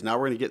latter days. Now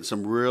we're going to get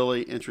some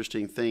really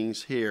interesting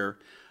things here.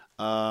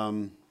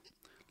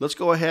 Let's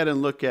go ahead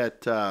and look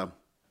at,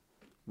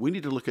 we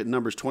need to look at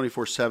Numbers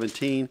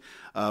 24:17,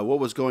 what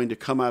was going to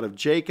come out of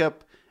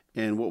Jacob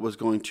and what was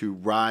going to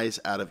rise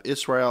out of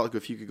Israel.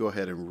 If you could go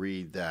ahead and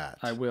read that.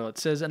 I will. It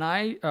says,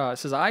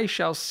 I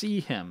shall see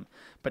him,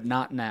 but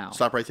not now.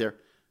 Stop right there.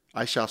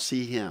 I shall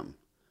see him.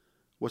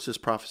 What's this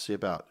prophecy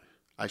about?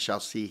 I shall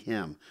see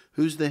him.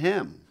 Who's the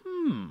him?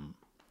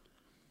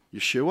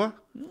 Yeshua?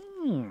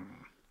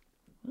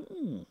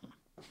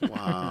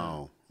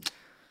 Wow.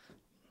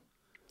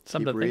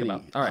 Something to think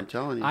about. All right. I'm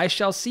telling you. I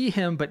shall see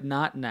him, but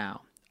not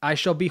now. I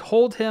shall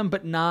behold him,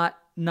 but not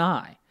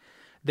nigh.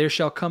 There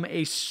shall come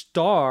a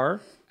star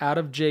out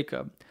of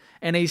Jacob,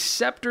 and a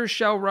scepter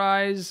shall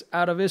rise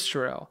out of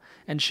Israel,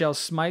 and shall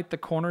smite the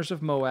corners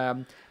of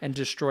Moab, and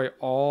destroy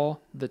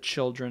all the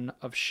children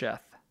of Sheth.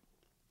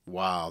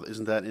 Wow,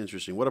 isn't that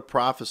interesting? What a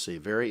prophecy.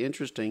 Very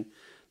interesting.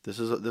 This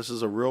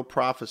is a real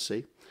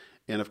prophecy.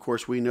 And of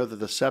course, we know that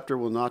the scepter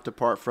will not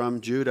depart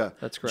from Judah.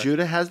 That's correct.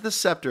 Judah has the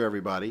scepter,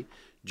 everybody.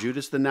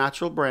 Judah's the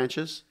natural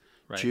branches.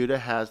 Right. Judah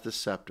has the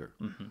scepter.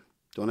 Mm-hmm.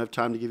 Don't have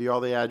time to give you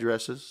all the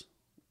addresses,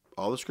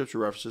 all the scripture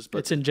references. But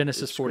it's in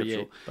Genesis it's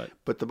 48.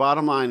 But the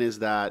bottom line is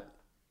that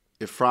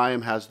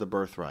Ephraim has the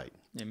birthright.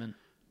 Amen.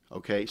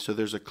 Okay, so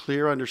there's a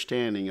clear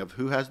understanding of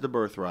who has the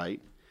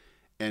birthright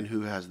and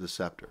who has the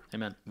scepter.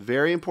 Amen.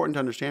 Very important to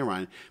understand,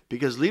 Ryan,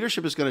 because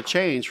leadership is going to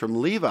change from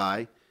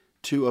Levi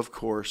to, of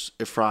course,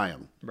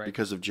 Ephraim, right,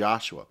 because of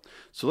Joshua.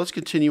 So let's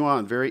continue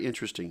on. Very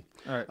interesting.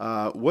 All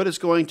right. What is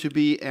going to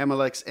be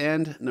Amalek's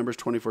end? Numbers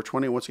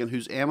 24:20. Once again,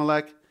 who's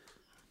Amalek?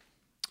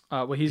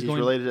 Well, he's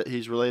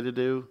related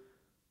to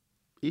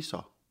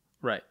Esau.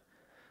 Right.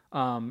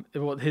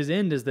 Well, his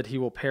end is that he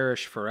will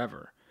perish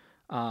forever.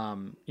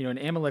 And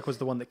Amalek was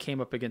the one that came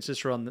up against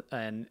Israel,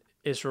 and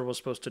Israel was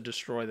supposed to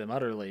destroy them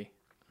utterly,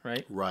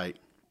 right? Right.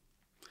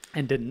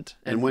 And didn't.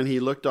 And when he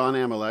looked on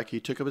Amalek, he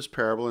took up his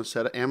parable and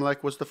said,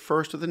 Amalek was the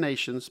first of the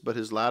nations, but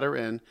his latter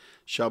end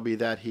shall be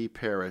that he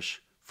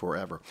perish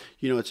forever.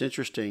 It's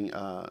interesting.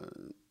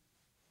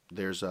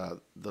 There's the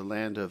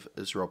Land of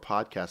Israel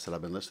podcast that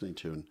I've been listening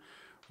to, and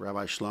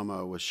Rabbi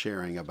Shlomo was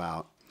sharing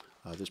about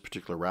this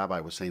particular rabbi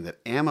was saying that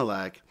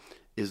Amalek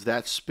is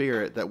that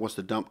spirit that wants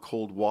to dump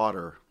cold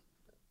water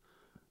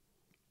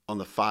on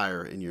the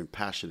fire in your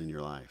passion in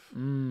your life.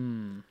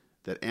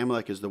 That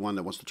Amalek is the one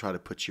that wants to try to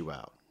put you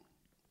out.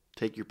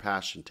 Take your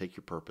passion, take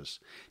your purpose,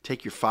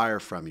 take your fire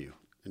from you,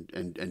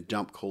 and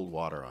dump cold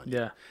water on you.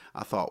 Yeah.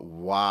 I thought,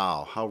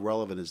 wow, how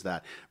relevant is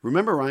that?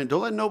 Remember, Ryan,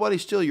 don't let nobody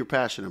steal your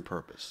passion and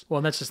purpose. Well,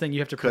 and that's the thing. You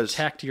have to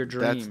protect your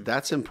dream.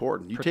 That's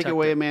important. You take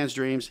away a man's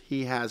dreams,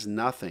 he has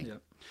nothing.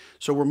 Yep.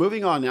 So we're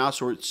moving on now.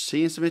 So we're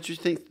seeing some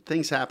interesting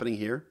things happening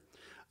here.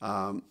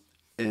 And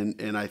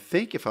I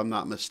think, if I'm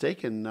not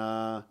mistaken,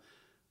 I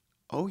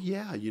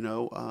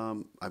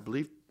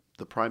believe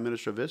the Prime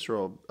Minister of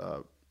Israel,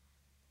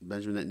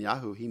 Benjamin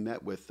Netanyahu, he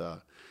met with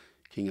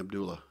King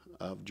Abdullah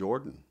of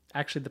Jordan.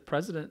 Actually, the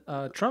President,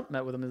 Trump,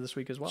 met with him this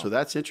week as well. So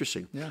that's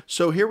interesting. Yeah.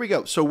 So here we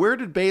go. So where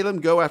did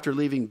Balaam go after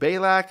leaving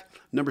Balak?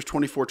 Numbers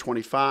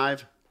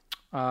 24:25.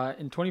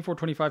 In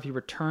 24:25, he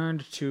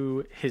returned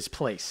to his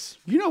place.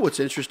 You know what's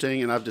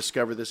interesting, and I've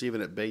discovered this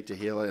even at Beit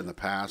Tehillah in the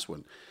past,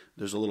 when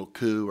there's a little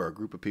coup or a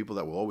group of people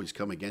that will always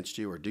come against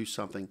you or do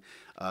something,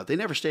 they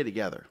never stay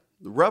together.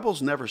 The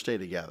rebels never stay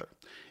together.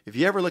 If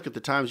you ever look at the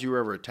times you were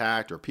ever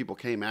attacked or people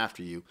came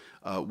after you,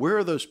 where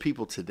are those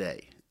people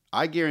today?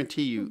 I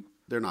guarantee you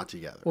they're not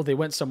together. Well, they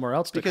went somewhere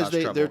else to cause trouble.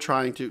 Because they're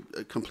trying to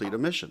complete a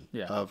mission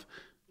of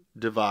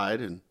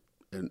divide and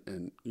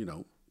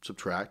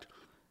subtract.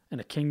 And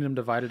a kingdom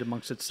divided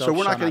amongst itself. So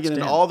we're not going to get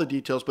into all the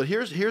details, but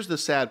here's the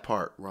sad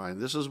part, Ryan.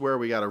 This is where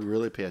we got to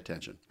really pay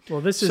attention. Well,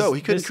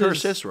 he couldn't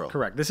curse Israel.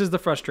 Correct. This is the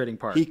frustrating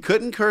part. He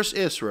couldn't curse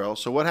Israel.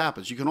 So what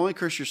happens? You can only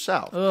curse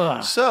yourself.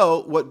 Ugh.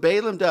 So what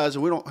Balaam does,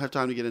 and we don't have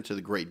time to get into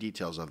the great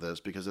details of this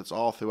because it's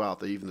all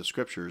throughout even the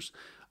scriptures,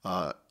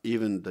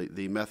 even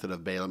the method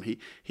of Balaam.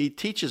 He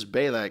teaches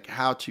Balak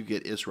how to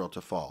get Israel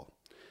to fall.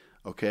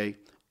 Okay,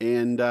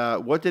 and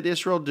what did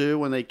Israel do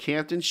when they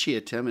camped in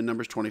Shittim in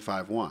Numbers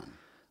 25:1?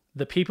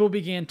 The people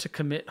began to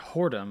commit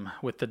whoredom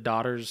with the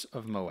daughters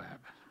of Moab.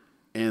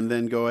 And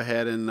then go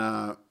ahead and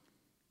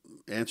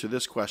answer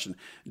this question.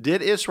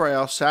 Did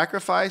Israel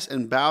sacrifice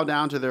and bow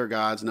down to their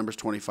gods? Numbers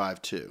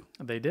 25:2.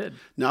 They did.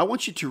 Now, I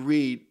want you to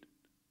read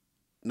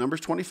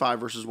Numbers 25,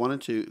 verses 1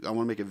 and 2. I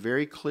want to make it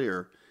very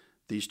clear,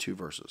 these two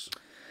verses.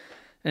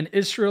 And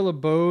Israel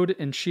abode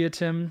in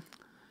Shittim,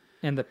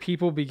 and the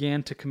people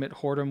began to commit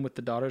whoredom with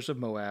the daughters of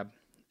Moab.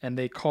 And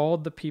they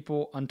called the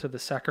people unto the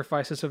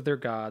sacrifices of their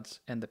gods,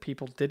 and the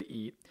people did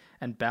eat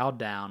and bowed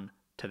down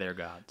to their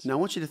gods. Now, I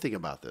want you to think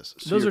about this.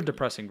 So those are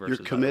depressing verses.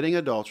 You're committing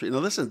adultery. Now,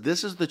 listen,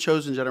 this is the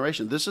chosen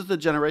generation. This is the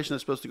generation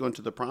that's supposed to go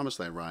into the promised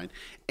land, Ryan.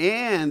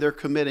 And they're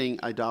committing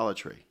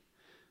idolatry.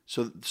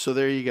 So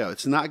there you go.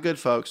 It's not good,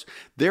 folks.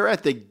 They're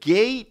at the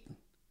gate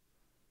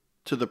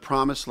to the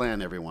promised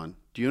land, everyone.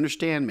 Do you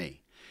understand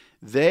me?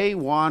 They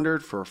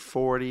wandered for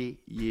 40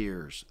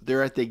 years.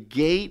 They're at the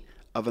gate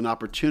of an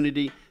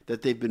opportunity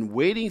that they've been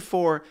waiting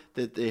for,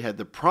 that they had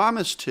the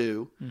promise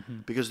to,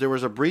 because there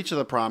was a breach of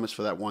the promise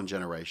for that one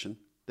generation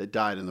that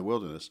died in the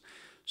wilderness.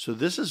 So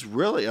this is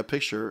really a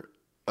picture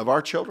of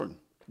our children.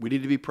 We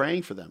need to be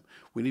praying for them.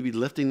 We need to be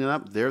lifting them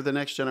up. They're the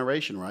next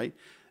generation, right?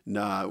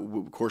 Now,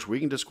 of course, we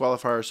can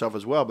disqualify ourselves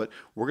as well, but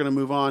we're going to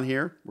move on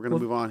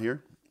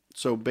here.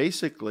 So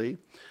basically,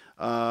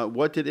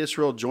 what did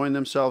Israel join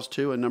themselves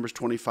to in Numbers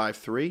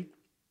 25:3?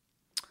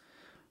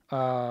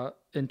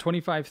 In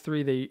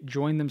 25:3, they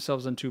joined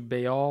themselves unto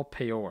Baal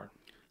Peor.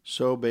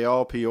 So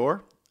Baal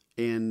Peor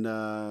in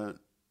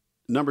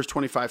Numbers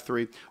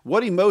 25:3.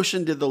 What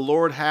emotion did the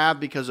Lord have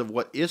because of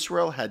what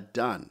Israel had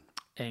done?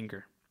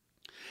 Anger.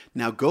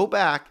 Now go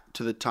back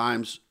to the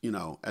times,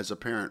 as a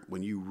parent,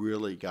 when you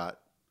really got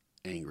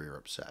angry or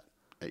upset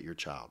at your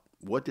child.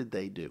 What did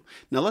they do?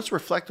 Now let's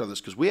reflect on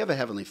this, because we have a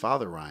Heavenly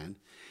Father, Ryan.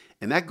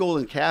 And that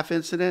golden calf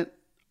incident,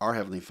 our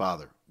Heavenly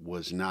Father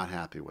was not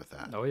happy with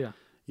that. Oh, yeah.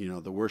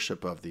 The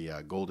worship of the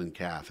golden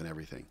calf and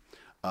everything.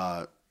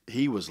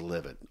 He was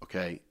livid,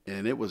 okay?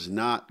 And it was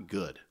not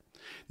good.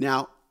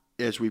 Now,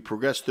 as we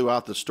progress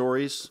throughout the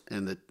stories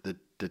and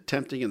the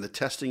tempting and the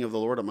testing of the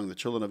Lord among the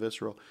children of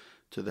Israel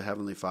to the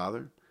Heavenly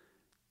Father,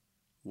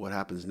 what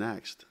happens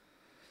next?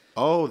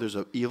 Oh, there's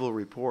an evil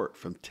report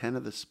from 10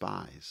 of the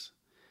spies.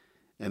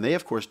 And they,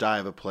 of course, die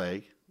of a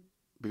plague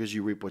because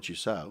you reap what you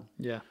sow.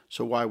 Yeah.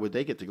 So why would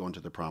they get to go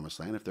into the promised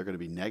land if they're going to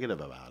be negative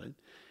about it?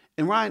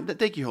 And Ryan,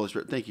 thank you, Holy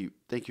Spirit. Thank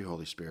you,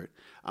 Holy Spirit.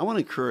 I want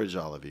to encourage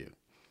all of you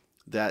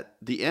that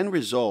the end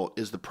result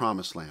is the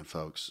promised land,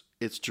 folks.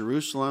 It's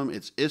Jerusalem,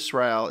 it's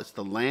Israel, it's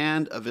the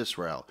land of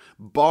Israel,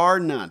 bar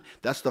none.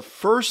 That's the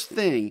first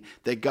thing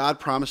that God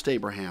promised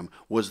Abraham,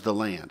 was the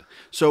land.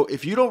 So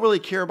if you don't really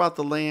care about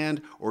the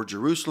land or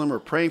Jerusalem or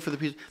praying for the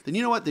peace, then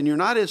you know what? Then you're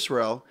not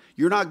Israel.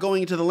 You're not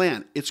going into the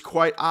land. It's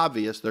quite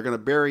obvious. They're going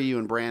to bury you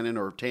in Brandon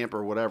or Tampa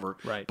or whatever.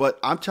 Right. But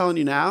I'm telling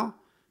you now,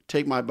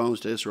 take my bones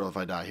to Israel if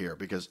I die here,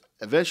 because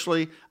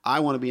eventually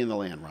I want to be in the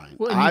land, Ryan.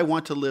 Well, I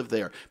want to live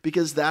there,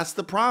 because that's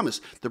the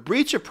promise. The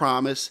breach of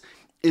promise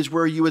is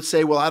where you would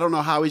say, well, I don't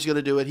know how he's going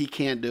to do it. He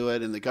can't do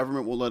it. And the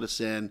government won't let us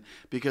in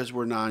because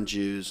we're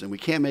non-Jews and we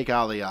can't make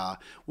Aliyah.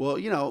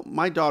 Well,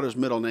 my daughter's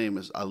middle name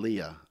is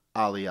Aliyah,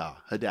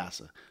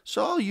 Hadassah.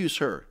 So I'll use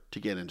her to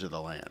get into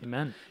the land.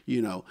 Amen.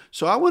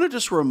 So I want to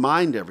just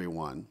remind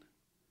everyone,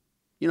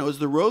 is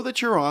the road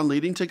that you're on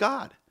leading to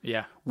God?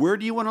 Yeah. Where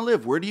do you want to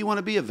live? Where do you want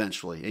to be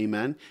eventually?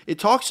 Amen. It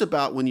talks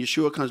about when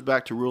Yeshua comes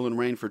back to rule and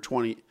reign for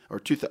 20 or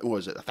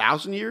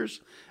 1,000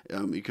 years?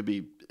 It could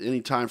be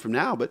any time from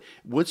now. But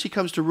once he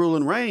comes to rule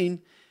and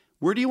reign,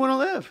 where do you want to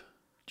live?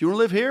 Do you want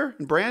to live here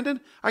in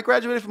Brandon? I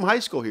graduated from high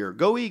school here.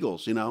 Go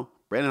Eagles,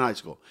 Brandon High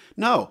School.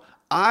 No,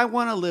 I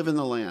want to live in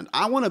the land.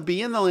 I want to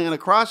be in the land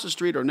across the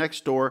street or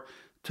next door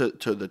to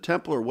the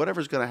temple or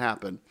whatever's going to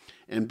happen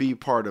and be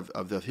part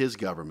of his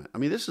government. I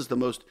mean, this is the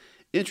most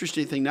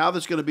interesting thing. Now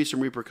there's going to be some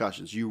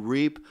repercussions. You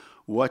reap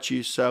what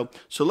you sow.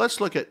 So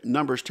let's look at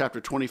Numbers chapter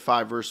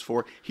 25, verse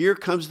 4. Here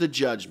comes the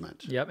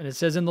judgment. Yep, and it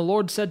says, "And the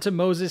Lord said to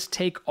Moses,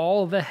 Take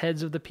all the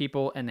heads of the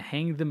people and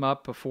hang them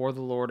up before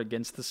the Lord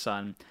against the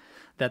sun,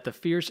 that the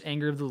fierce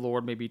anger of the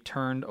Lord may be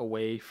turned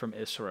away from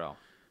Israel."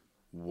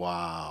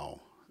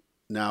 Wow.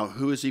 Now,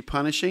 who is he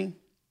punishing?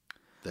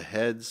 The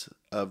heads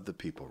of the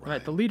people, right?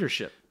 Right, the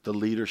leadership. The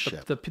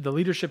leadership. The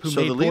leadership who made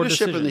So the poor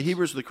leadership in the decisions.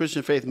 Hebrews of the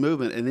Christian faith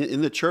movement and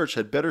in the church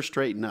had better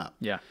straighten up.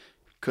 Yeah,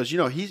 Because,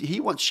 he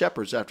wants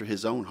shepherds after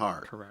his own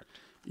heart. correct.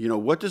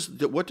 What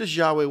does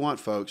Yahweh want,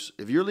 folks?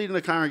 If you're leading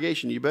a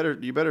congregation, you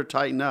better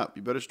tighten up.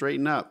 You better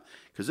straighten up,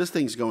 because this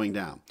thing's going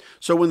down.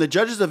 So when the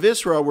judges of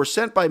Israel were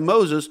sent by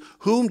Moses,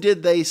 whom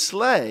did they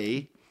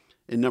slay?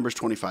 In Numbers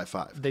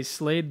 25:5. They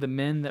slayed the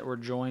men that were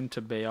joined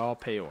to Baal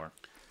Peor.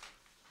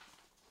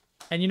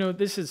 And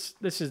this is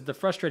the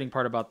frustrating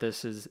part about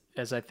this is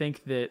I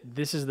think that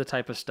this is the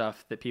type of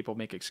stuff that people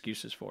make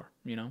excuses for,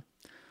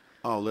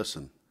 Oh,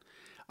 listen.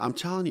 I'm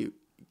telling you,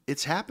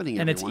 it's happening,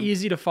 And everyone. it's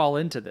easy to fall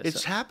into this.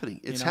 It's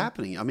happening. It's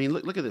happening. I mean,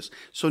 look at this.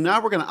 So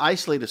now we're going to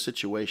isolate a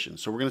situation.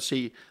 So we're going to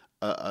see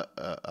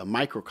a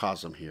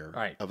microcosm here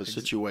Right. of a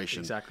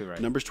situation. Exactly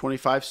right. Numbers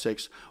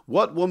 25:6.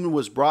 What woman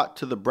was brought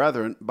to the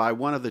brethren by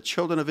one of the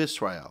children of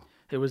Israel?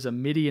 It was a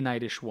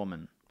Midianitish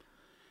woman.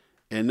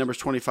 And Numbers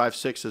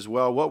 25:6 as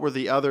well. What were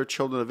the other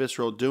children of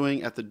Israel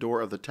doing at the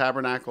door of the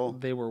tabernacle?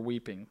 They were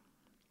weeping.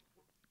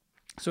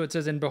 So it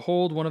says, "And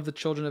behold, one of the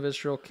children of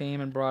Israel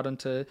came and brought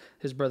unto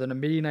his brethren a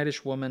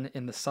Midianitish woman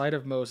in the sight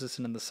of Moses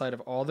and in the sight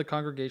of all the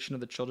congregation of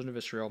the children of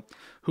Israel,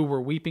 who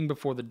were weeping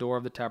before the door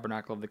of the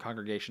tabernacle of the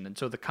congregation." And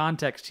so the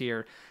context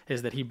here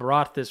is that he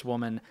brought this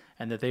woman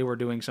and that they were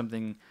doing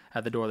something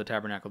at the door of the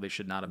tabernacle they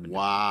should not have been doing.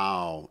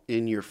 Wow.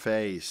 In your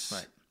face.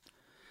 Right.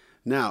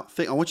 Now,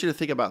 I want you to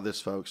think about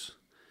this, folks.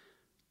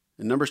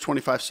 In Numbers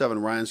 25:7,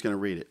 Ryan's going to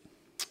read it.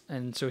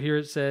 And so here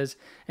it says,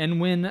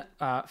 and when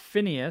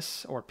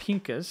Phinehas, or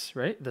Pinchas,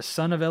 right, the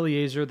son of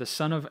Eleazar, the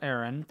son of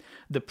Aaron,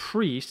 the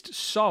priest,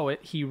 saw it,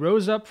 he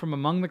rose up from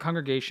among the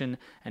congregation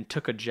and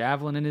took a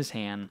javelin in his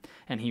hand,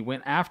 and he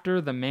went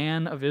after the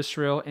man of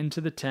Israel into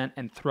the tent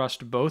and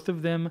thrust both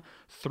of them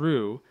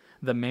through,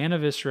 the man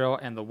of Israel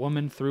and the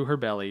woman through her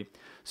belly.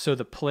 So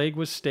the plague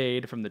was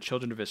stayed from the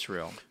children of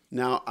Israel.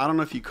 Now, I don't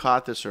know if you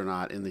caught this or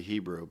not in the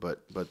Hebrew,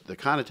 but the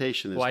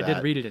connotation is Well, I that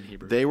did read it in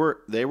Hebrew.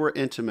 They were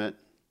intimate.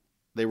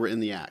 They were in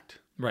the act.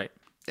 Right.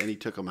 And he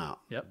took them out.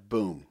 Yep.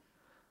 Boom.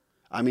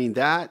 I mean,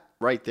 that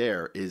right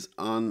there is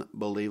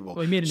unbelievable.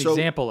 Well, he made an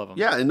example of them.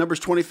 Yeah, in Numbers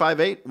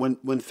 25:8,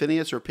 when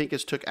Phinehas or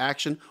Pinchas took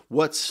action,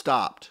 what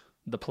stopped?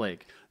 The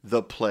plague.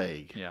 The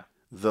plague. Yeah.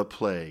 The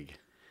plague.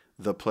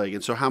 The plague.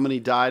 And so how many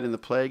died in the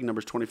plague?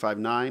 Numbers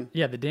 25:9.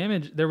 Yeah,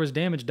 there was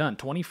damage done.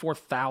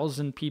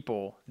 24,000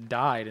 people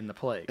died in the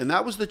plague. And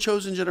that was the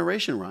chosen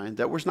generation, Ryan.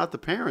 That was not the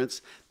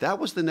parents. That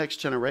was the next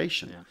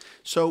generation. Yeah.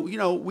 So,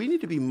 we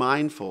need to be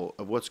mindful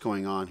of what's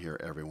going on here,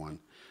 everyone.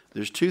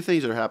 There's two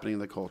things that are happening in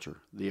the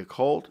culture: the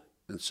occult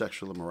and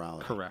sexual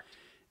immorality. Correct.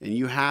 And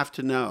you have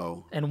to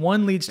know. And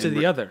one leads to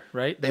the other,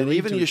 right? And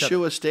even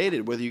Yeshua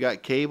stated, whether you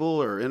got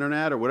cable or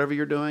internet or whatever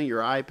you're doing,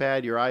 your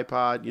iPad, your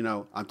iPod,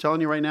 I'm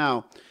telling you right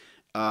now,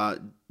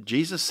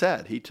 Jesus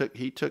said he took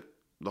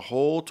the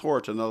whole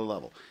Torah to another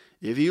level.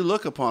 If you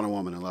look upon a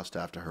woman and lust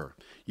after her,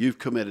 you've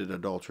committed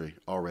adultery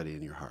already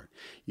in your heart.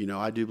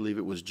 I do believe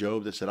it was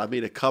Job that said, "I've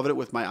made a covenant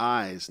with my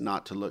eyes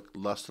not to look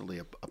lustily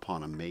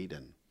upon a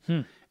maiden."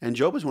 And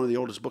Job is one of the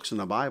oldest books in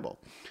the Bible.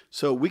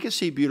 So we can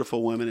see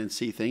beautiful women and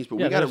see things, but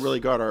we got to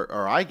really guard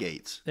our eye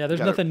gates. Yeah, there's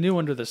nothing new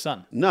under the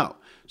sun. No.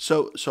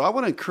 So I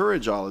want to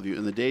encourage all of you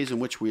in the days in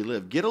which we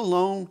live, get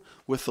alone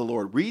with the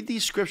Lord. Read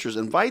these scriptures.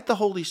 Invite the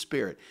Holy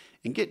Spirit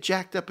and get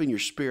jacked up in your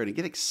spirit and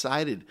get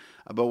excited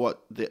about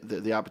what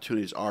the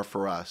opportunities are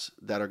for us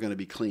that are going to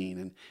be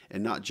clean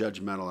and not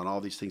judgmental and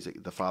all these things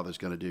that the Father's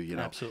going to do.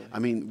 Absolutely. I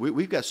mean,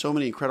 we've got so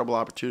many incredible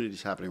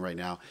opportunities happening right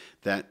now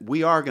that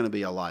we are going to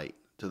be a light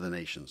to the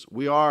nations.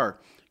 We are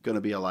going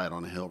to be a light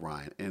on a hill,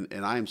 Ryan.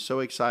 And I am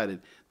so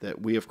excited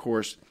that we, of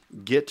course,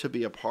 get to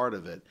be a part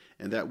of it,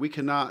 and that we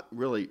cannot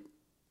really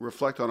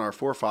reflect on our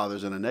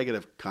forefathers in a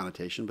negative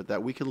connotation, but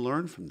that we can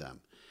learn from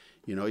them.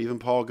 Even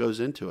Paul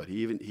goes into it.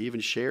 He even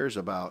shares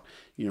about,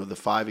 the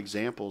 5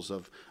 examples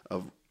of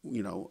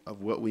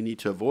what we need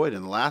to avoid.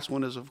 And the last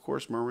one is, of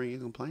course, murmuring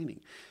and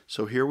complaining.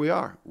 So here we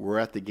are. We're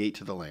at the gate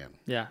to the Lamb.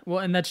 Yeah. Well,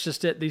 and that's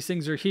just it. These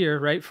things are here,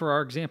 right, for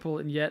our example,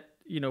 and yet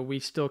we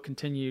still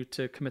continue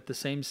to commit the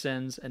same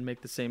sins and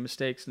make the same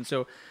mistakes. And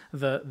so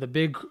the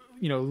big,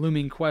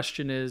 looming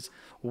question is,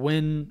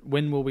 when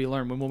will we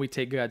learn? When will we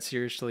take God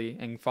seriously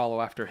and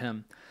follow after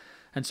him?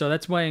 And so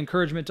that's my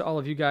encouragement to all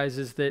of you guys,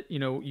 is that,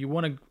 you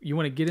want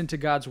to get into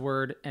God's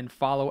word and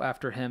follow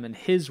after him and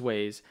his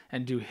ways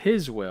and do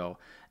his will.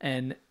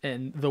 And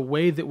the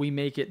way that we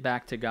make it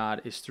back to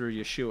God is through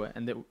Yeshua,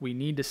 and that we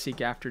need to seek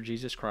after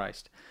Jesus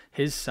Christ,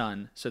 his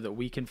son, so that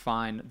we can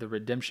find the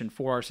redemption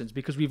for our sins,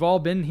 because we've all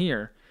been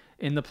here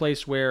in the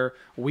place where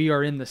we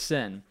are in the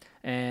sin.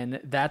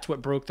 And that's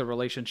what broke the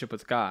relationship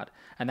with God.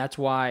 And that's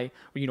why,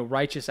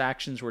 righteous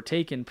actions were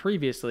taken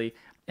previously,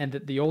 and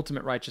that the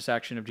ultimate righteous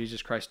action of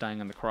Jesus Christ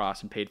dying on the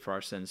cross and paid for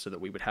our sins so that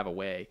we would have a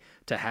way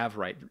to have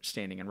right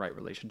standing and right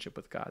relationship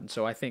with God. And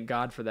so I thank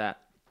God for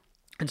that.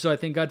 And so I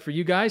thank God for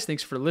you guys.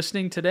 Thanks for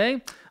listening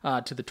today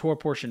to the Torah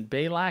portion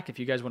Balak. If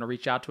you guys want to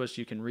reach out to us,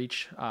 you can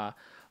reach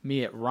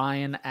me at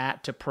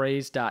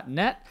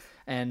ryan@topraise.net.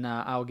 And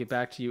I'll get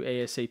back to you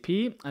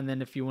ASAP. And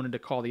then if you wanted to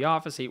call the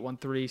office,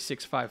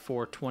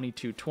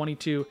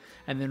 813-654-2222.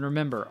 And then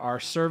remember, our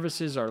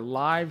services are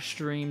live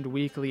streamed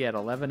weekly at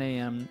 11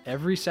 a.m.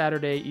 every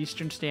Saturday,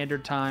 Eastern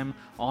Standard Time,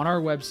 on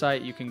our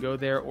website. You can go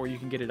there, or you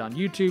can get it on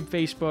YouTube,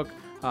 Facebook,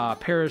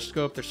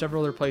 Periscope. There's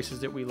several other places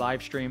that we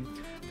live stream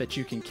that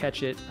you can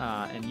catch it,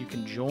 and you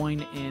can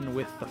join in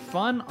with the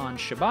fun on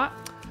Shabbat.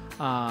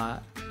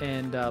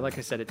 And like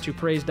I said, at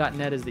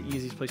topraise.net is the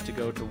easiest place to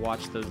go to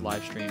watch those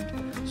live streamed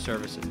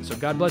services. And so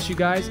God bless you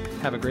guys.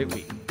 Have a great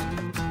week.